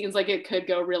it seems like it could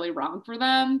go really wrong for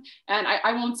them. And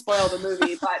I won't spoil the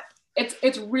movie, but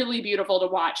it's really beautiful to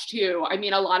watch too. I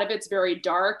mean, a lot of it's very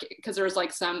dark because there's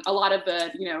like a lot of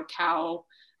the, you know, cow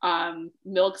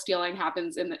milk stealing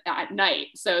happens at night.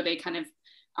 So they kind of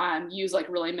use like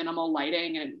really minimal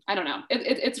lighting, and I don't know.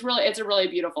 It's a really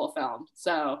beautiful film.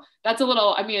 So that's a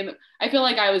little, I mean, I feel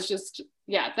like I was just,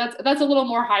 yeah, that's a little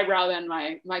more highbrow than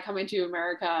my Coming to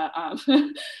America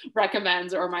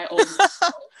recommends, or my old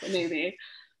maybe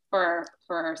for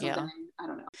something. Yeah. I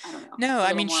don't know. No,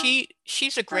 I mean,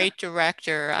 she's a great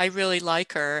director. I really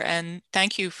like her. And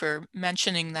thank you for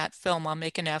mentioning that film. I'll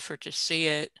make an effort to see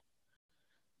it.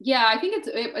 Yeah, I think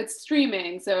it's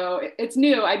streaming, so it's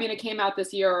new. I mean, it came out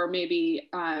this year, or maybe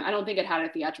I don't think it had a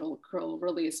theatrical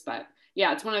release, but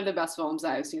yeah, it's one of the best films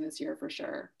that I've seen this year for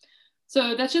sure.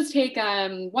 So let's just take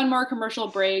one more commercial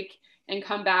break and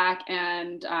come back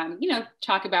and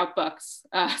talk about books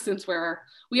since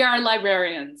we are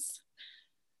librarians.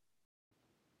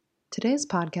 Today's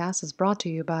podcast is brought to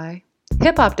you by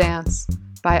Hip Hop Dance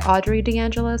by Audrey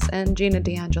DeAngelis and Gina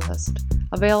DeAngelis,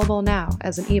 available now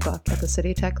as an ebook at the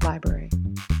City Tech Library.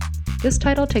 This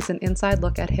title takes an inside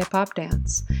look at hip-hop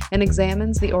dance and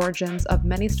examines the origins of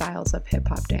many styles of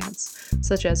hip-hop dance,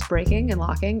 such as breaking and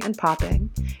locking and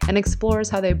popping, and explores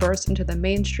how they burst into the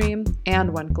mainstream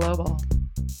and went global.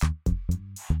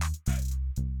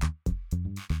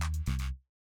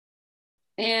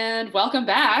 And welcome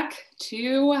back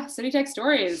to City Tech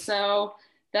Stories. So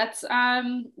that's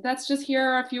just here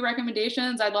are a few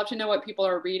recommendations. I'd love to know what people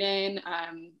are reading.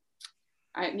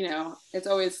 It's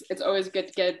always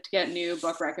good to get new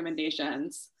book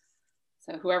recommendations.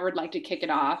 So whoever would like to kick it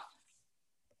off.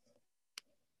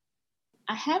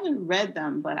 I haven't read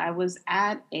them, but I was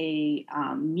at a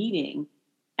meeting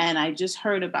and I just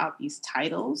heard about these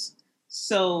titles.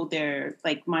 So they're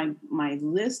like my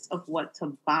list of what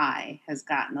to buy has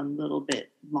gotten a little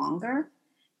bit longer.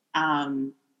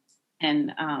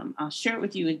 And I'll share it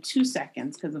with you in 2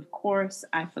 seconds because, of course,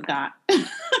 I forgot.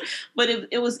 But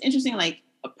it was interesting, like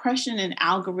Oppression and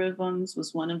Algorithms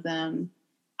was one of them.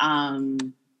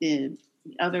 The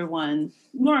other one,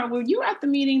 Nora, were you at the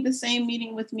meeting, the same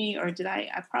meeting with me, or did I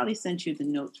probably sent you the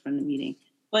notes from the meeting.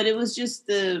 But it was just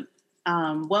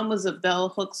one was a Bell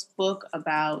Hooks book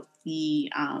about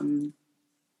the,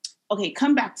 okay,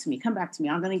 come back to me.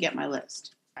 I'm going to get my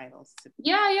list.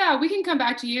 Yeah, we can come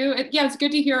back to you. It's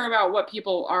good to hear about what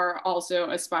people are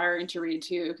also aspiring to read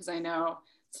too, because I know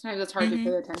sometimes it's hard to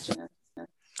pay attention.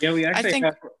 Yeah, we actually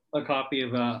have a copy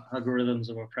of Algorithms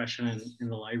of Oppression in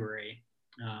the library,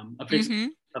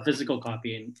 a physical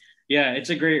copy, and yeah,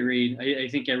 it's a great read. I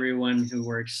think everyone who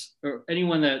works, or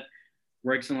anyone that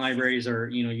works in libraries or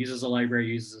uses a library,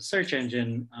 uses a search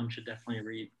engine, should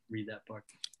definitely read that book.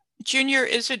 Junior,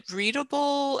 is it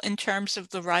readable in terms of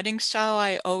the writing style?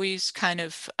 I always kind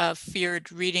of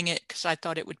feared reading it because I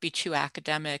thought it would be too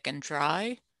academic and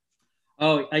dry.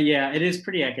 Oh, yeah, it is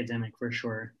pretty academic for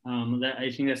sure.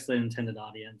 I think that's the intended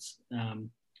audience.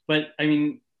 But I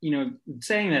mean,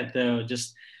 saying that though,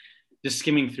 just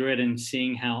skimming through it and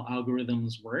seeing how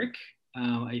algorithms work,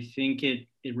 I think it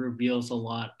reveals a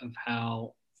lot of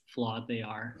how flawed they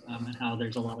are, and how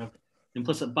there's a lot of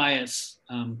implicit bias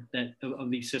of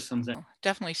these systems.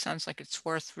 Definitely sounds like it's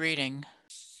worth reading.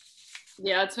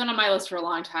 Yeah, it's been on my list for a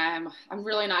long time. I'm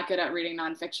really not good at reading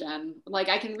nonfiction. Like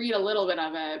I can read a little bit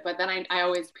of it, but then I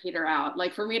always peter out.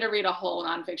 Like for me to read a whole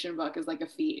nonfiction book is like a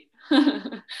feat.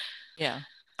 Yeah,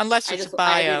 unless it's a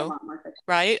bio,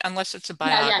 right? Unless it's a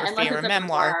biography or a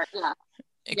memoir. Yeah,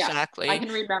 exactly. Yeah. I can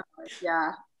read memoirs.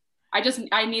 Yeah,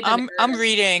 I need. I'm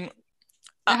reading.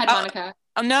 Go ahead, Monica.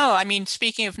 No, I mean,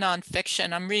 speaking of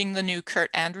nonfiction, I'm reading the new Kurt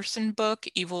Anderson book,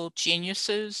 Evil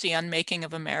Geniuses, The Unmaking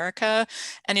of America.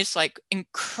 And it's like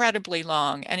incredibly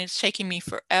long and it's taking me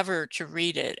forever to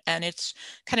read it. And it's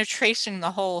kind of tracing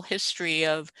the whole history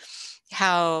of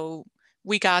how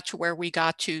we got to where we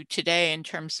got to today in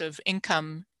terms of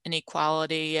income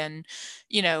inequality and,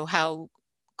 how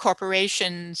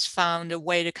corporations found a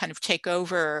way to kind of take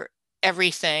over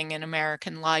everything in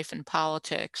American life and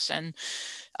politics. And,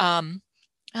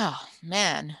 oh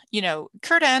man,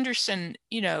 Kurt Anderson,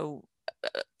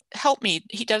 help me.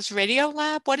 He does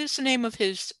Radiolab. What is the name of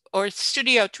his, or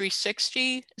Studio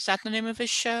 360? Is that the name of his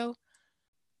show?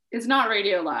 It's not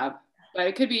Radiolab, but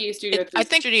it could be Studio 360. I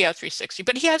think Studio 360,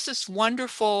 but he has this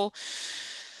wonderful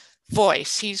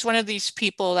voice. He's one of these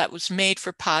people that was made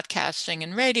for podcasting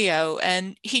and radio,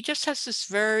 and he just has this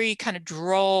very kind of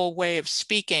droll way of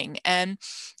speaking. And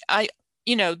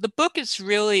the book is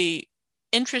really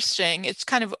interesting. It's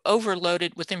kind of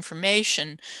overloaded with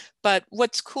information, but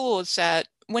what's cool is that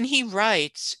when he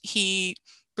writes, he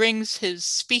brings his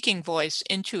speaking voice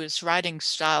into his writing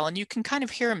style, and you can kind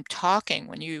of hear him talking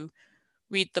when you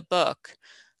read the book.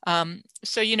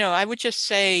 So, I would just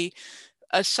say,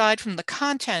 aside from the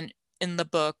content in the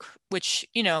book, which,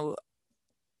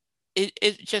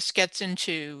 it just gets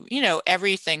into,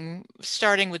 everything,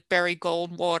 starting with Barry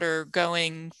Goldwater,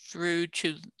 going through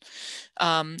to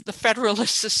the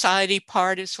Federalist Society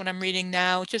part is what I'm reading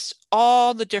now, just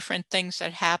all the different things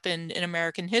that happened in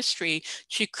American history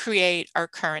to create our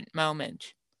current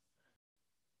moment.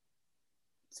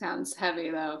 Sounds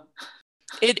heavy, though.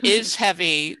 It is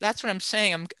heavy. That's what I'm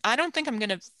saying. I don't think I'm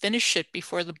going to finish it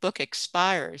before the book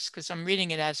expires because I'm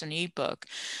reading it as an ebook.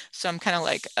 So I'm kind of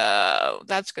like,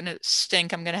 that's going to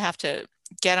stink. I'm going to have to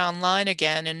get online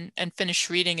again and finish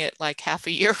reading it like half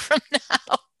a year from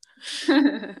now.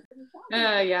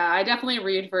 Yeah, I definitely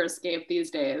read for escape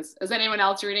these days. Is anyone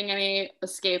else reading any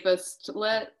escapist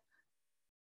lit?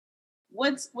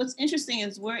 What's interesting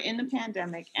is we're in the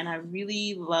pandemic, and I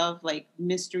really love like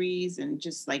mysteries and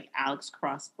just like Alex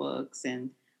Cross books and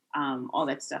all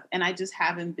that stuff. And I just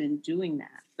haven't been doing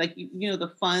that. Like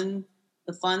the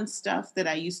fun stuff that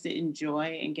I used to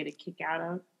enjoy and get a kick out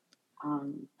of.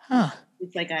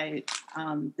 It's like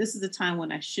this is the time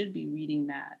when I should be reading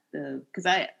that. Because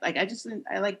I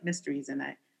like mysteries and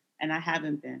I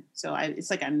haven't been. So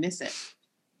it's like I miss it.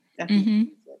 Definitely. Mm-hmm.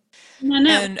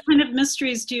 Nanette, what kind of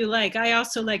mysteries do you like? I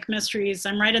also like mysteries.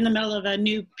 I'm right in the middle of a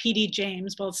new P.D.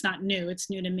 James. Well, it's not new. It's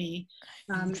new to me.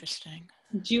 Interesting.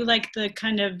 Do you like the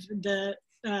kind of the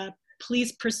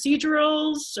police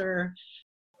procedurals or?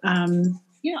 I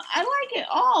like it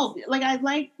all. Like I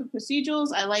like the procedurals.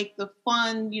 I like the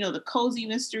fun, the cozy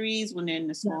mysteries when they're in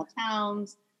the small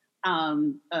towns.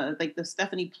 Like the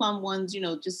Stephanie Plum ones,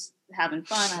 just having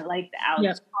fun. I like the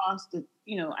Alex Cross.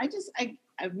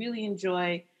 I really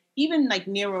enjoy even like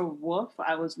Nero Wolfe.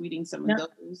 I was reading some of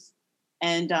those,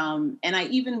 and I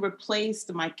even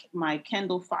replaced my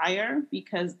Kindle Fire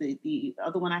because the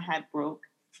other one I had broke,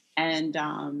 and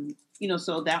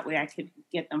so that way I could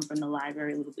get them from the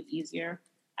library a little bit easier.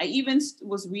 I even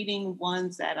was reading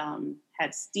ones that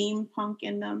had steampunk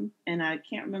in them, and I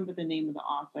can't remember the name of the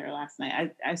author last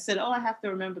night. I said, I have to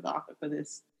remember the author for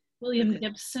this. William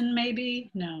Gibson, maybe?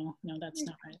 No, that's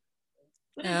not right.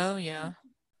 Oh, yeah.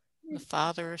 The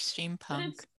father of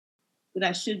steampunk. That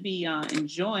I should be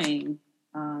enjoying,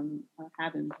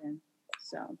 haven't been.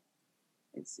 So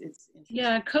it's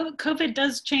yeah. COVID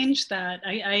does change that.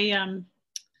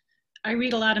 I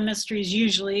read a lot of mysteries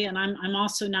usually, and I'm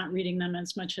also not reading them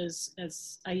as much as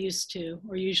I used to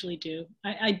or usually do.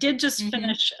 I did just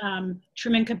finish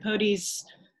Truman Capote's.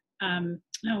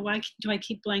 Why do I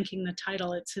keep blanking the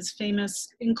title? It's his famous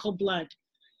In Cold Blood.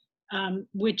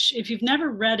 Which if you've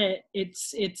never read it,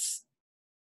 it's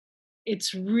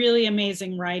really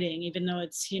amazing writing, even though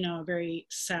it's, a very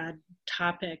sad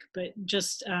topic, but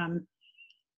just,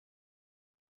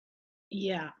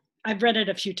 I've read it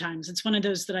a few times. It's one of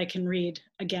those that I can read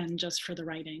again, just for the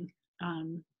writing.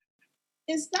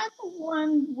 Is that the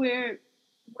one where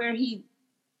he,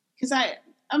 because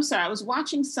I'm sorry, I was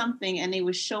watching something and they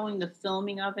were showing the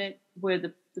filming of it where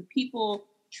the people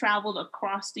traveled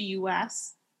across the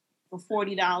US for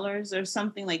 $40 or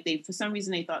something, like for some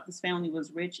reason they thought this family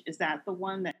was rich. Is that the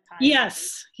one that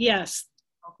Yes.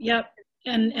 Yep.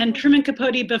 And Truman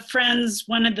Capote befriends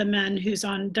one of the men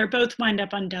they're both wind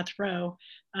up on death row,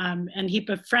 and he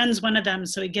befriends one of them,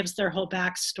 so he gives their whole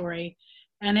backstory,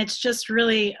 and it's just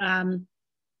really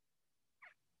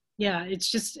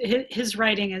it's just his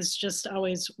writing is just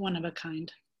always one of a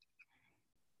kind.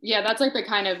 Yeah, that's like the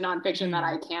kind of nonfiction that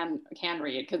I can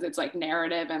read because it's like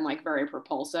narrative and like very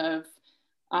propulsive.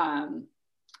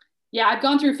 I've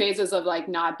gone through phases of like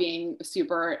not being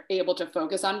super able to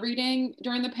focus on reading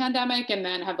during the pandemic, and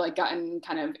then have like gotten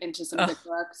kind of into some good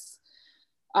books.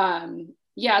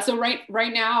 So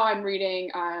right now I'm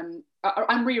reading.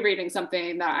 I'm rereading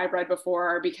something that I've read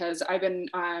before because I've been.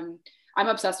 I'm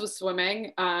obsessed with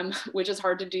swimming, which is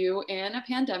hard to do in a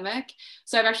pandemic.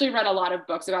 So I've actually read a lot of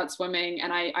books about swimming,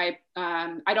 and I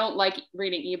don't like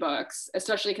reading ebooks,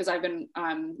 especially because I've been,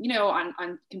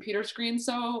 on computer screens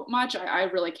so much. I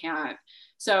really can't.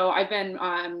 So I've been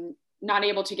not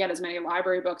able to get as many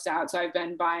library books out. So I've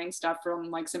been buying stuff from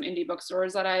like some indie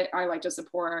bookstores that I like to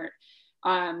support.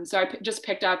 So I just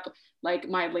picked up like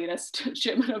my latest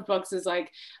shipment of books is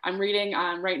like, I'm reading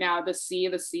right now The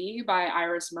Sea by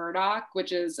Iris Murdoch,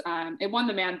 which is, it won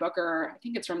the Man Booker, I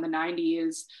think it's from the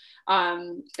 90s.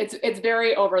 It's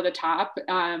very over the top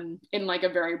in like a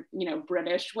very,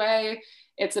 British way.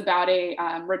 It's about a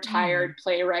retired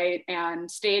playwright and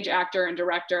stage actor and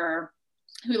director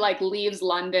who like leaves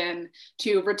London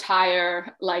to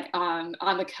retire like on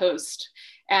the coast.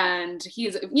 And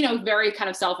he's, very kind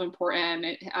of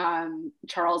self-important,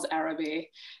 Charles Araby.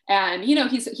 And,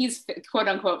 he's quote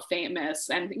unquote famous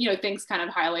and, thinks kind of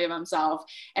highly of himself.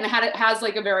 And it has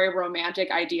like a very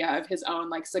romantic idea of his own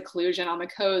like seclusion on the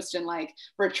coast and like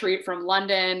retreat from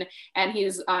London. And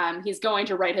he's going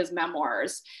to write his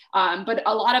memoirs. But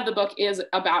a lot of the book is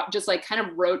about just like kind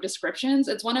of rote descriptions.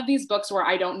 It's one of these books where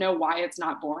I don't know why it's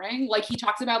not boring. Like he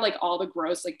talks about like all the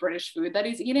gross like British food that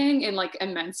he's eating in like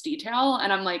immense detail.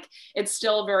 And I'm like, it's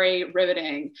still very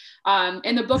riveting.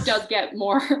 And the book does get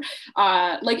more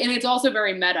and it's also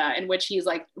very meta in which he's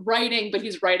like writing, but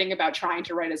he's writing about trying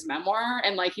to write his memoir.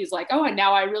 And like, he's like, oh, and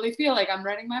now I really feel like I'm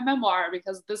writing my memoir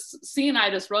because this scene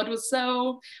I just wrote was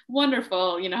so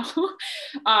wonderful,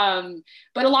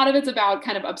 but a lot of it's about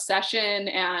kind of obsession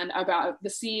and about the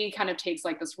sea kind of takes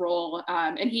like this role.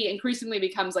 And he increasingly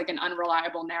becomes like an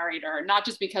unreliable narrator, not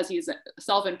just because he's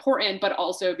self-important, but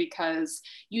also because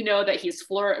that he's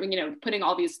putting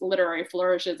all these literary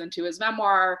flourishes into his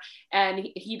memoir. And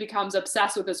he becomes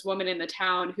obsessed with this woman in the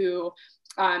town who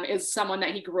is someone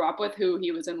that he grew up with, who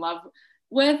he was in love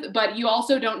with, but you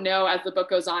also don't know as the book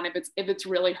goes on if it's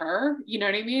really her, you know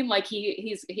what I mean? Like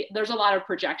there's a lot of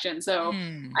projection. So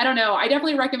I don't know. I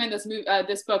definitely recommend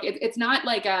this book. It's not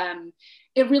like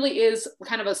it really is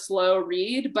kind of a slow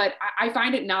read, but I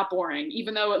find it not boring,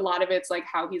 even though a lot of it's like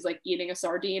how he's like eating a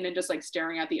sardine and just like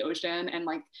staring at the ocean and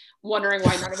like wondering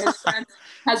why none of his friends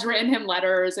has written him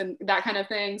letters and that kind of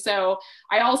thing. So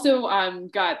I also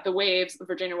got The Waves,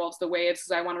 Virginia Woolf's The Waves,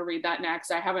 because I want to read that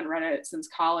next. I haven't read it since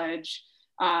college.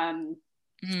 And,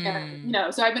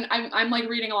 so I'm like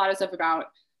reading a lot of stuff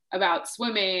about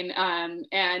swimming. And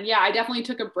yeah, I definitely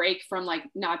took a break from like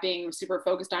not being super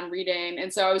focused on reading.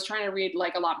 And so I was trying to read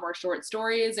like a lot more short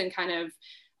stories and kind of,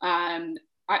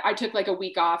 I took like a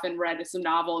week off and read some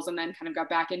novels and then kind of got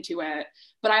back into it.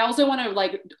 But I also want to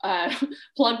like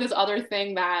plug this other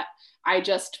thing that I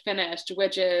just finished,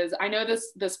 which is, I know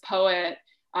this poet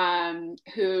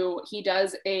who he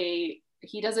does a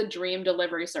dream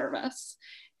delivery service,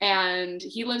 and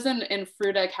he lives in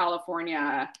Fruita,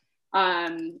 California.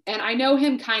 And I know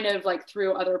him kind of like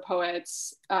through other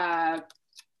poets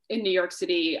in New York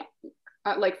City,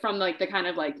 like from like the kind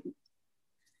of like,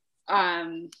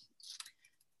 I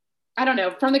don't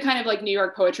know, from the kind of like New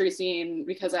York poetry scene,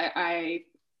 because I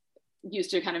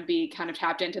used to kind of be kind of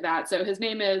tapped into that. So his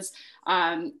name is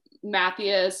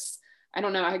Matthias. I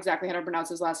don't know exactly how to pronounce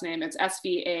his last name. It's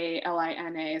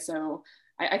Svalina. So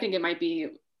I think it might be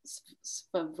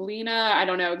Svavlina. I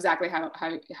don't know exactly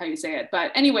how you say it,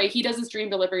 but anyway, he does this dream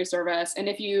delivery service. And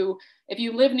if you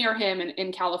live near him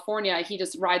in California, he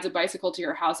just rides a bicycle to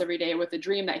your house every day with a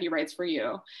dream that he writes for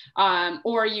you.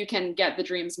 Or you can get the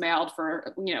dreams mailed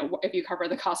for, if you cover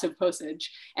the cost of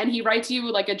postage, and he writes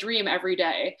you like a dream every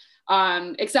day.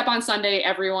 Except on Sunday,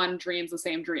 everyone dreams the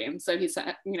same dream. So he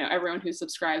said, everyone who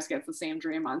subscribes gets the same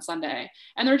dream on Sunday.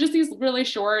 And they're just these really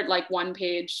short, like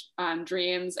 1-page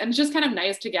dreams. And it's just kind of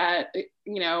nice to get,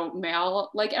 mail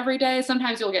like every day.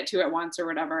 Sometimes you'll get 2 at once or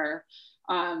whatever,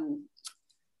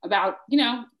 about,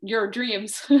 your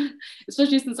dreams,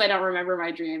 especially since I don't remember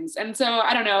my dreams. And so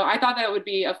I don't know, I thought that would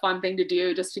be a fun thing to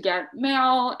do, just to get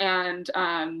mail and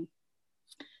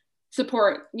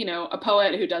support, a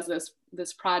poet who does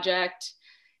this project.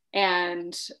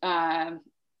 And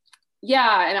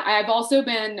yeah, and I've also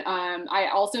been, I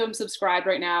also am subscribed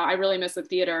right now, I really miss the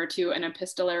theater, to an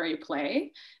epistolary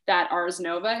play that Ars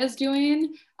Nova is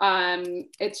doing.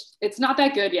 It's not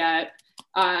that good yet.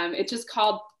 It's just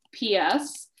called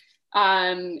PS.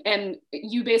 And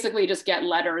you basically just get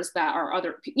letters that are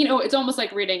other, it's almost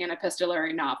like reading an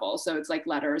epistolary novel. So it's like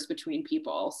letters between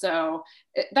people. So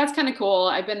that's kind of cool.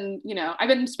 I've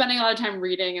been spending a lot of time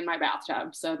reading in my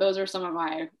bathtub. So those are some of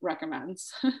my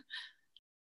recommends.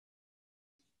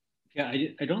 Yeah,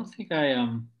 I don't think I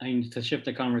need to shift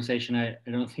the conversation. I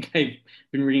don't think I've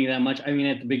been reading that much. I mean,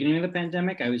 at the beginning of the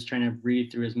pandemic, I was trying to read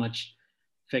through as much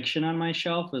fiction on my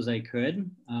shelf as I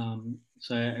could.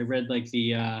 So I read like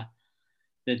the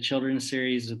children's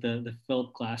series of the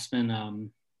Philip Glassman,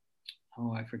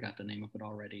 I forgot the name of it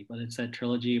already, but it's that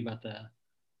trilogy about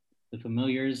the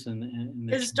familiars and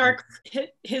his dark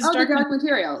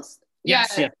materials.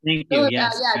 Yes, yeah, thank you.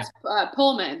 Yes, it's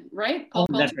Pullman, right?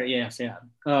 Pullman, that's right. Yes, yeah.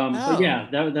 But yeah,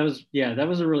 that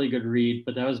was a really good read.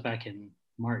 But that was back in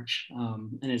March,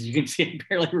 and as you can see, I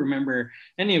barely remember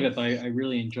any of it, but I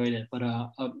really enjoyed it. But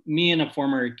me and a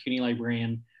former CUNY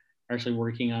librarian are actually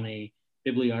working on a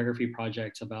bibliography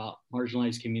project about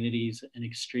marginalized communities and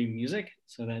extreme music.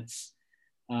 So that's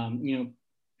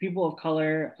people of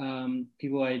color,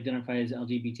 people who identify as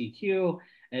LGBTQ,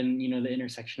 and the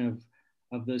intersection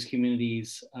of those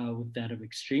communities with that of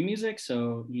extreme music.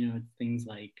 So things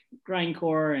like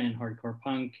grindcore and hardcore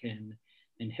punk and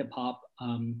hip hop.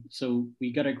 So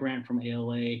we got a grant from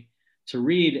ALA to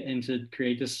read and to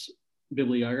create this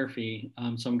bibliography.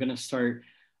 So I'm going to start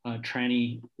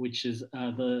Tranny, which is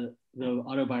the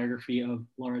autobiography of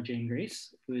Laura Jane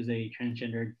Grace, who is a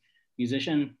transgendered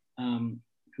musician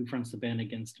who fronts the band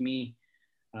Against Me.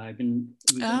 Yeah.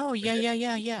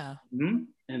 Mm-hmm.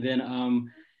 And then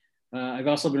I've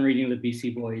also been reading the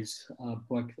BC Boys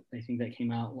book. I think that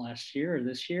came out last year or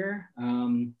this year.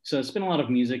 So it's been a lot of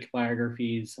music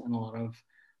biographies and a lot of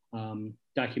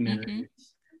documentaries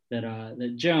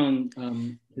that Joan,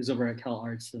 who's over at Cal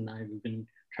Arts, and I've been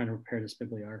trying to prepare this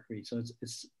bibliography. So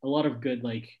it's a lot of good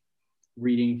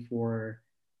reading for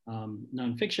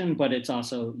nonfiction, but it's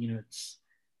also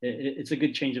it's a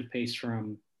good change of pace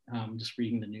from just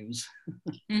reading the news.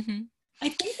 Mm-hmm. I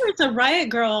think there's a Riot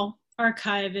Girl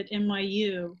archive at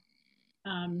NYU.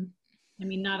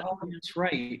 Not all. That's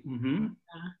right. Mm-hmm.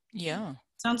 Yeah.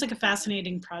 Sounds like a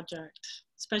fascinating project,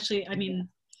 especially,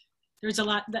 there's a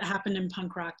lot that happened in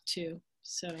punk rock too.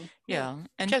 So yeah,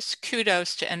 and just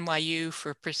kudos to NYU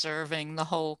for preserving the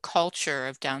whole culture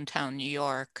of downtown New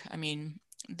York.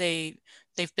 They've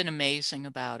been amazing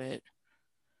about it.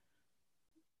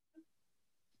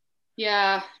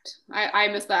 Yeah, I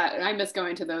miss that. I miss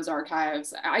going to those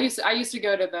archives. I used to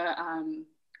go to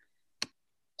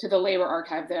the labor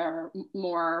archive there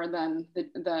more than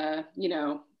the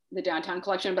downtown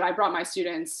collection. But I brought my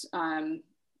students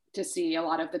to see a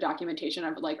lot of the documentation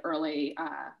of early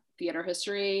theater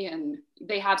history, and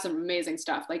they have some amazing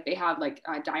stuff. They have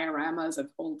dioramas of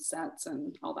old sets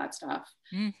and all that stuff.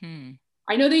 Mm-hmm.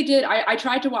 I know they did. I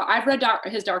tried to watch. I've read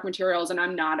his dark materials, and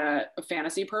I'm not a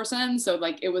fantasy person, so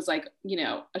it was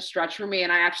a stretch for me.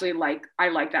 And I actually I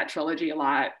like that trilogy a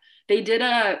lot. They did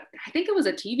I think it was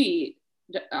a TV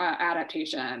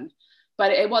adaptation,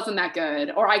 but it wasn't that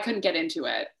good, or I couldn't get into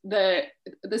it. The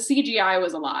CGI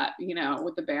was a lot,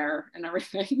 with the bear and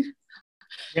everything.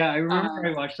 Yeah, I remember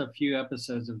I watched a few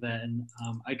episodes of that, and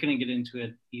I couldn't get into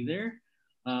it either.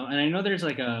 And I know there's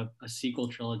a sequel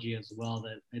trilogy as well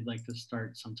that I'd like to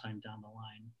start sometime down the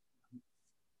line.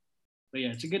 But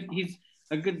yeah, he's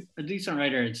a decent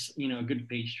writer. It's, a good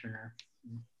page turner.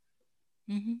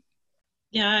 Mm-hmm.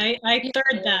 Yeah, I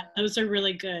third that. Those are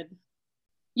really good.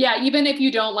 Yeah, even if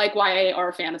you don't like YA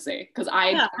or fantasy, because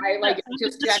I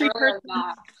just generally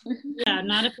not. Yeah,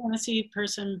 not a fantasy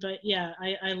person, but yeah,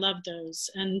 I love those.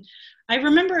 And I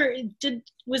remember,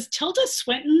 was Tilda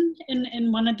Swinton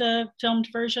in one of the filmed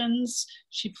versions?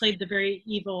 She played the very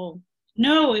evil.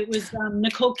 No, it was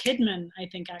Nicole Kidman, I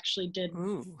think, actually did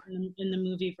in the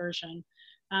movie version.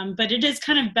 But it is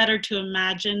kind of better to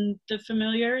imagine the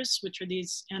familiars, which are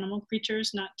these animal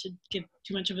creatures, not to give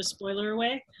too much of a spoiler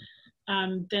away.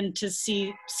 Than to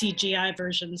see CGI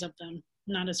versions of them.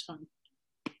 Not as fun.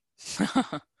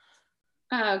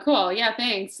 Cool. Yeah,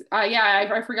 thanks.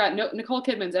 I forgot. Nicole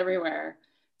Kidman's everywhere.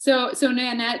 So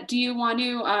Nanette, do you want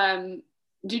to?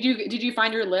 Did you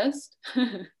find your list?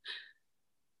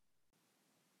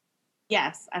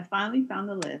 Yes, I finally found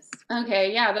the list.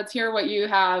 Okay, yeah, let's hear what you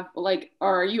have,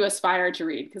 or you aspire to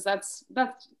read, because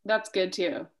that's good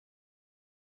too.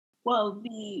 Well,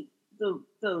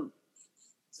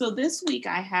 so this week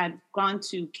I had gone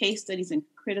to Case Studies in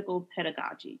Critical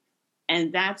Pedagogy,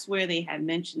 and that's where they had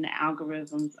mentioned the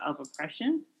algorithms of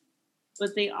oppression,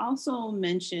 but they also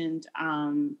mentioned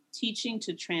teaching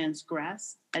to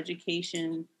transgress,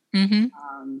 education,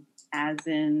 as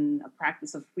in a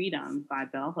practice of freedom by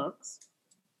Bell Hooks,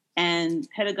 and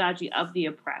Pedagogy of the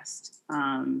Oppressed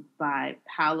by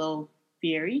Paulo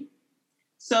Freire.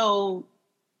 So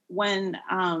when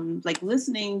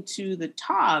listening to the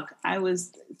talk, I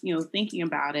was, thinking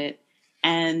about it,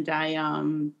 and I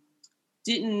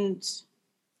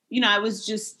I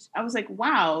was like,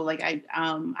 wow, I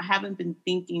haven't been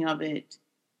thinking of it,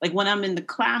 when I'm in the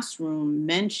classroom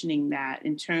mentioning that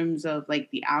in terms of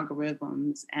the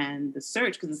algorithms and the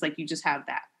search, because it's you just have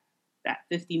that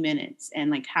 50 minutes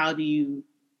and how do you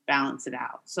balance it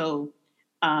out? So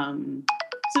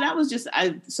that was just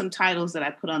some titles that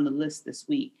I put on the list this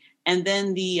week. And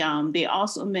then they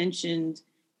also mentioned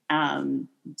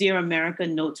Dear America,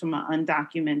 Notes from an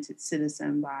Undocumented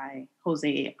Citizen by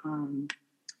Jose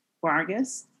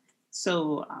Vargas.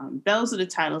 So those are the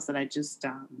titles that I just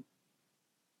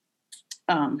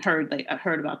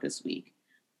heard about this week.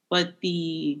 But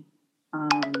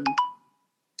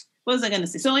what was I going to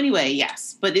say? So anyway,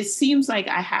 yes, but it seems like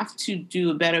I have to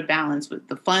do a better balance with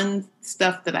the fun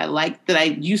stuff that I like, that I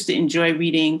used to enjoy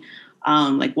reading,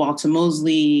 like Walter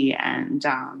Mosley and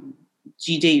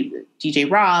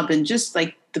DJ Robb, and just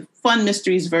like the fun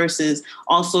mysteries versus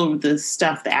also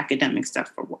the academic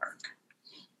stuff for work.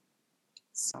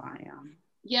 So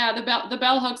Yeah, the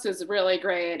Bell Hooks is really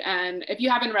great, and if you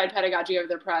haven't read Pedagogy of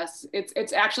the Press,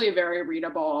 it's actually very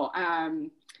readable.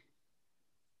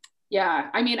 Yeah,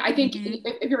 I mean, I think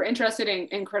if you're interested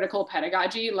in critical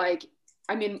pedagogy, like,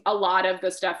 I mean, a lot of the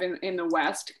stuff in the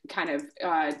West kind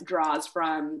of draws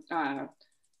from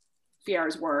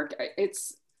Fierre's work.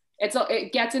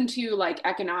 It gets into like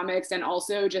economics, and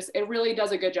also just, it really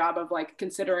does a good job of like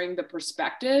considering the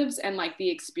perspectives and like the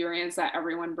experience that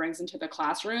everyone brings into the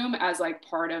classroom as like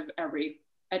part of every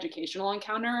educational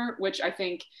encounter, which I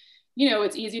think,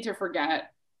 it's easy to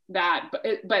forget that,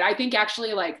 but I think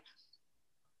actually like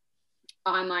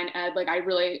online ed,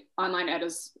 online ed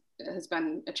has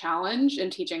been a challenge in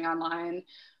teaching online,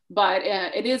 but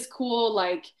it is cool,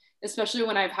 like, especially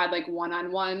when I've had like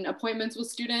one-on-one appointments with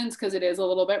students, because it is a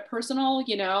little bit personal,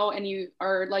 and you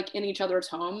are like in each other's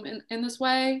home in this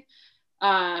way.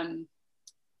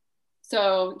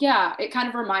 So yeah, it kind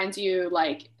of reminds you,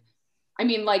 like, I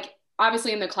mean, like,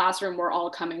 obviously in the classroom, we're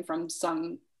all coming from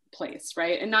some place,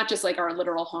 right? And not just like our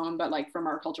literal home, but like from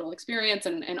our cultural experience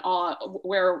and all,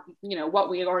 where, what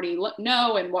we already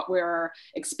know and what we're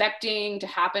expecting to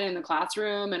happen in the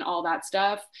classroom and all that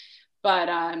stuff. But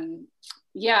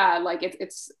yeah, like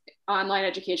it's online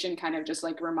education kind of just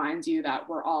like reminds you that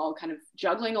we're all kind of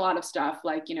juggling a lot of stuff,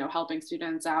 like, helping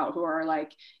students out who are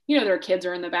like, their kids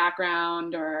are in the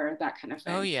background or that kind of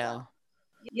thing. Oh yeah.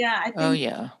 Yeah, I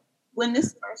think when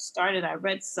this first started, I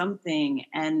read something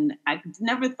and I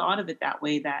never thought of it that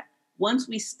way, that once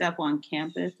we step on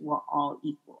campus, we're all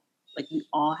equal. Like, we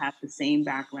all have the same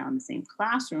background, the same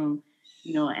classroom,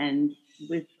 and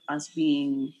with us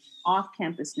being off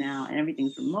campus now and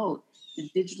everything's remote, the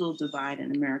digital divide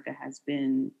in America has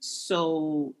been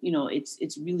so,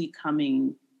 it's really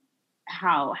coming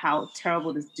how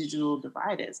terrible this digital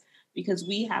divide is, because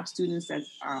we have students that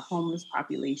are a homeless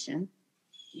population,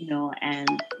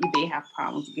 and they have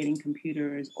problems getting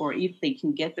computers, or if they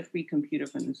can get the free computer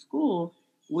from the school,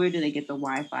 where do they get the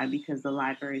Wi-Fi, because the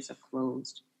libraries are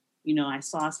closed? I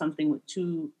saw something with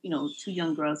two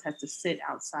young girls had to sit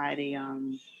outside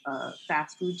a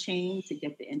fast food chain to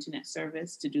get the internet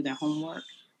service to do their homework.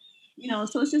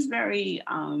 So it's just very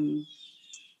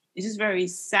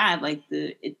sad. Like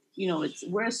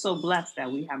we're so blessed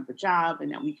that we have the job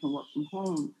and that we can work from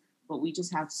home, but we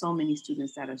just have so many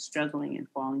students that are struggling and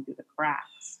falling through the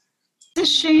cracks. It's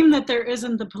a shame that there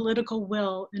isn't the political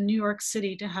will in New York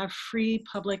City to have free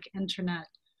public internet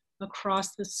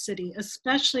across the city,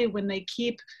 especially when they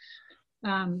keep,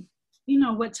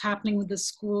 what's happening with the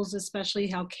schools, especially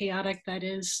how chaotic that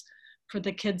is for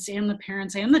the kids and the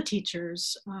parents and the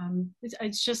teachers.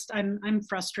 It's just, I'm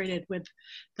frustrated with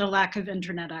the lack of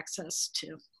internet access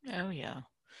too. Oh yeah.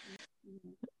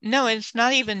 No, it's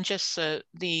not even just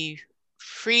the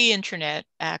free internet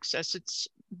access, it's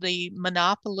the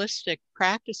monopolistic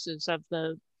practices of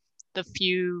the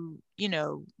few,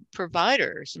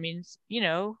 providers. I mean,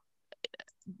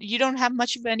 you don't have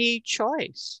much of any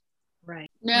choice.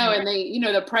 Right. No, and they,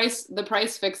 the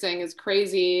price fixing is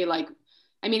crazy. Like,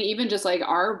 I mean, even just like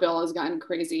our bill has gotten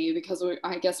crazy because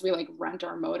I guess we like rent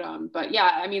our modem. But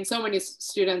yeah, I mean, so many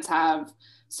students have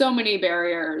so many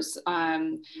barriers.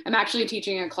 I'm actually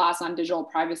teaching a class on digital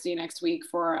privacy next week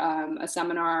for a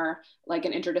seminar, like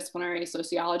an interdisciplinary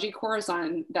sociology course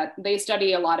on that. They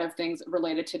study a lot of things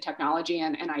related to technology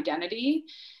and identity.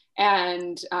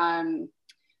 And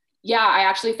yeah, I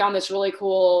actually found this really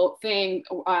cool thing.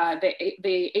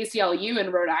 The ACLU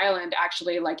in Rhode Island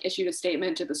actually like issued a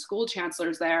statement to the school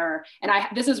chancellors there. And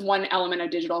this is one element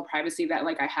of digital privacy that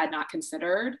like I had not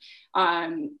considered.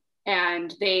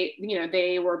 And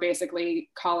they were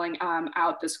basically calling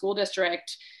out the school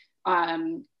district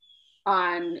on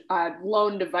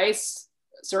lone device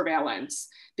surveillance,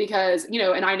 because,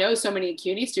 and I know so many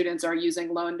CUNY students are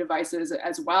using lone devices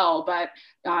as well, but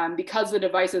because the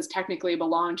devices technically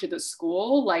belong to the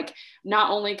school, like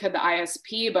not only could the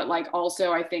ISP, but like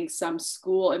also I think some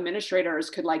school administrators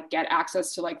could like get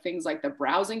access to like things like the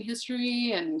browsing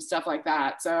history and stuff like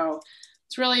that. So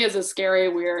It really is a scary,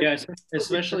 weird. Yeah,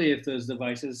 especially if those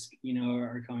devices,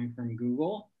 are coming from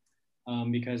Google,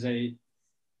 because I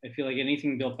feel like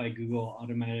anything built by Google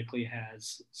automatically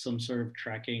has some sort of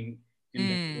tracking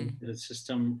embedded into the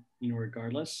system,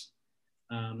 regardless.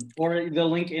 Or the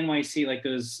Link NYC, like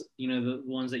those, the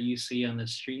ones that you see on the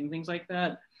street and things like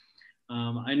that.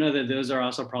 I know that those are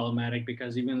also problematic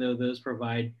because even though those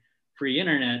provide free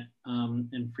internet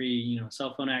and free,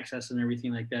 cell phone access and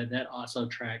everything like that, that also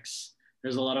tracks.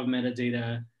 There's a lot of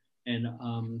metadata and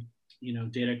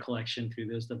data collection through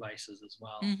those devices as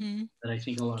well that I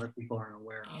think a lot of people aren't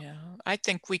aware of. Yeah, I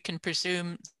think we can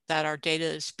presume that our data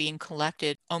is being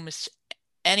collected almost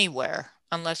anywhere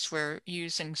unless we're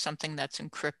using something that's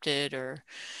encrypted or,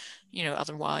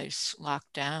 otherwise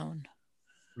locked down.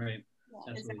 Right.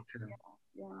 That's really true.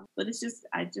 Yeah. But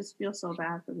I just feel so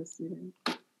bad for the students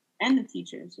and the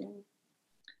teachers. Yeah.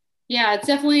 Yeah, it's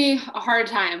definitely a hard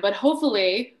time, but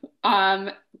hopefully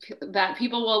that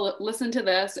people will listen to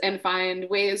this and find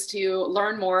ways to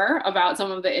learn more about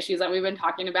some of the issues that we've been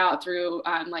talking about through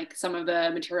like some of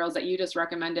the materials that you just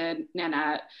recommended,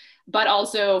 Nanette, but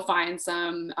also find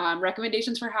some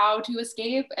recommendations for how to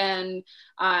escape and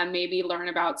maybe learn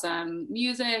about some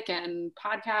music and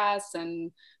podcasts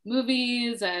and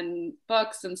movies and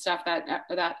books and stuff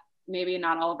that maybe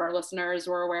not all of our listeners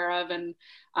were aware of. And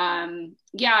and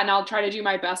I'll try to do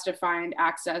my best to find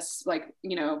access, like,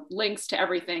 links to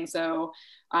everything. So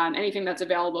anything that's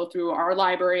available through our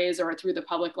libraries or through the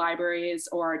public libraries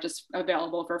or just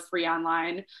available for free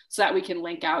online so that we can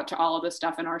link out to all of the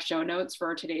stuff in our show notes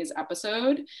for today's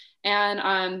episode.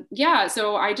 And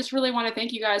so I just really want to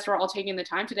thank you guys for all taking the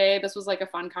time today. This was like a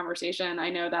fun conversation. I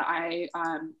know that I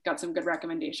got some good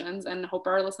recommendations and hope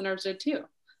our listeners did too.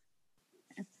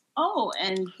 Oh,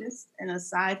 and just an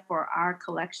aside for our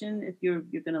collection, if you're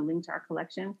going to link to our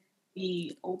collection,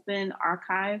 the Open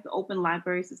Archive, Open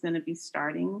Libraries is going to be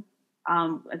starting,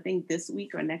 I think this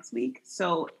week or next week.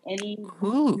 So any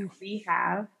book we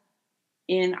have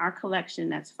in our collection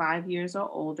that's 5 years or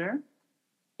older,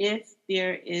 if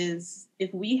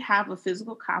we have a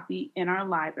physical copy in our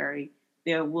library,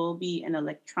 there will be an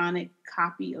electronic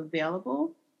copy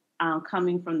available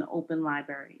coming from the Open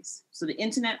Libraries. So the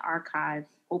Internet Archive,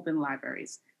 Open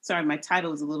Libraries. Sorry, my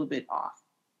title is a little bit off.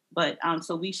 But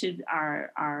so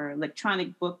our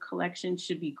electronic book collection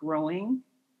should be growing,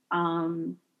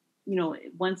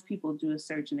 once people do a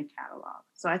search in the catalog.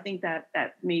 So I think that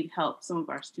may help some of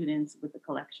our students with the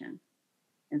collection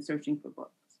and searching for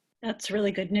books. That's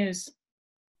really good news.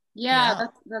 Yeah.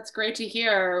 That's great to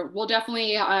hear. We'll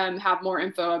definitely have more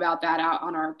info about that out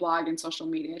on our blog and social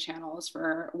media channels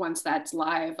for once that's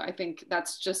live. I think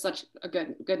that's just such a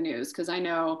good news because I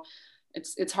know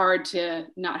it's hard to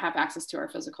not have access to our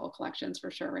physical collections for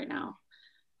sure right now.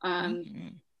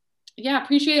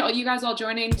 Appreciate you guys all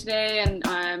joining today and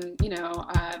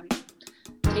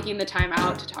taking the time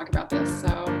out to talk about this.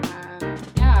 So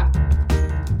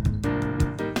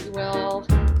we will.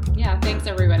 Yeah, thanks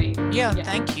everybody. Yeah,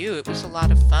 thank you. It was a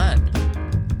lot of fun.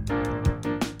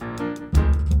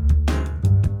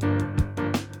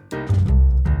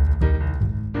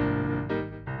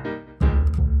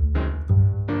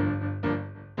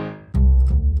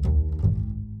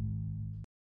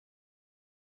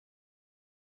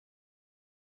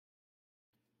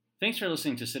 Thanks for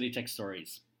listening to City Tech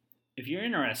Stories. If you're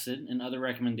interested in other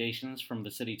recommendations from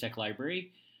the City Tech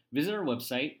Library, visit our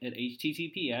website at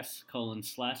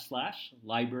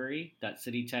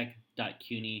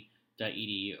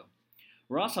https://library.citytech.cuny.edu.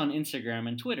 We're also on Instagram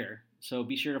and Twitter, so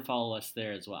be sure to follow us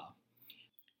there as well.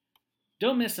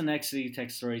 Don't miss the next City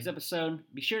Tech Stories episode.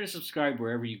 Be sure to subscribe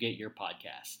wherever you get your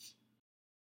podcasts.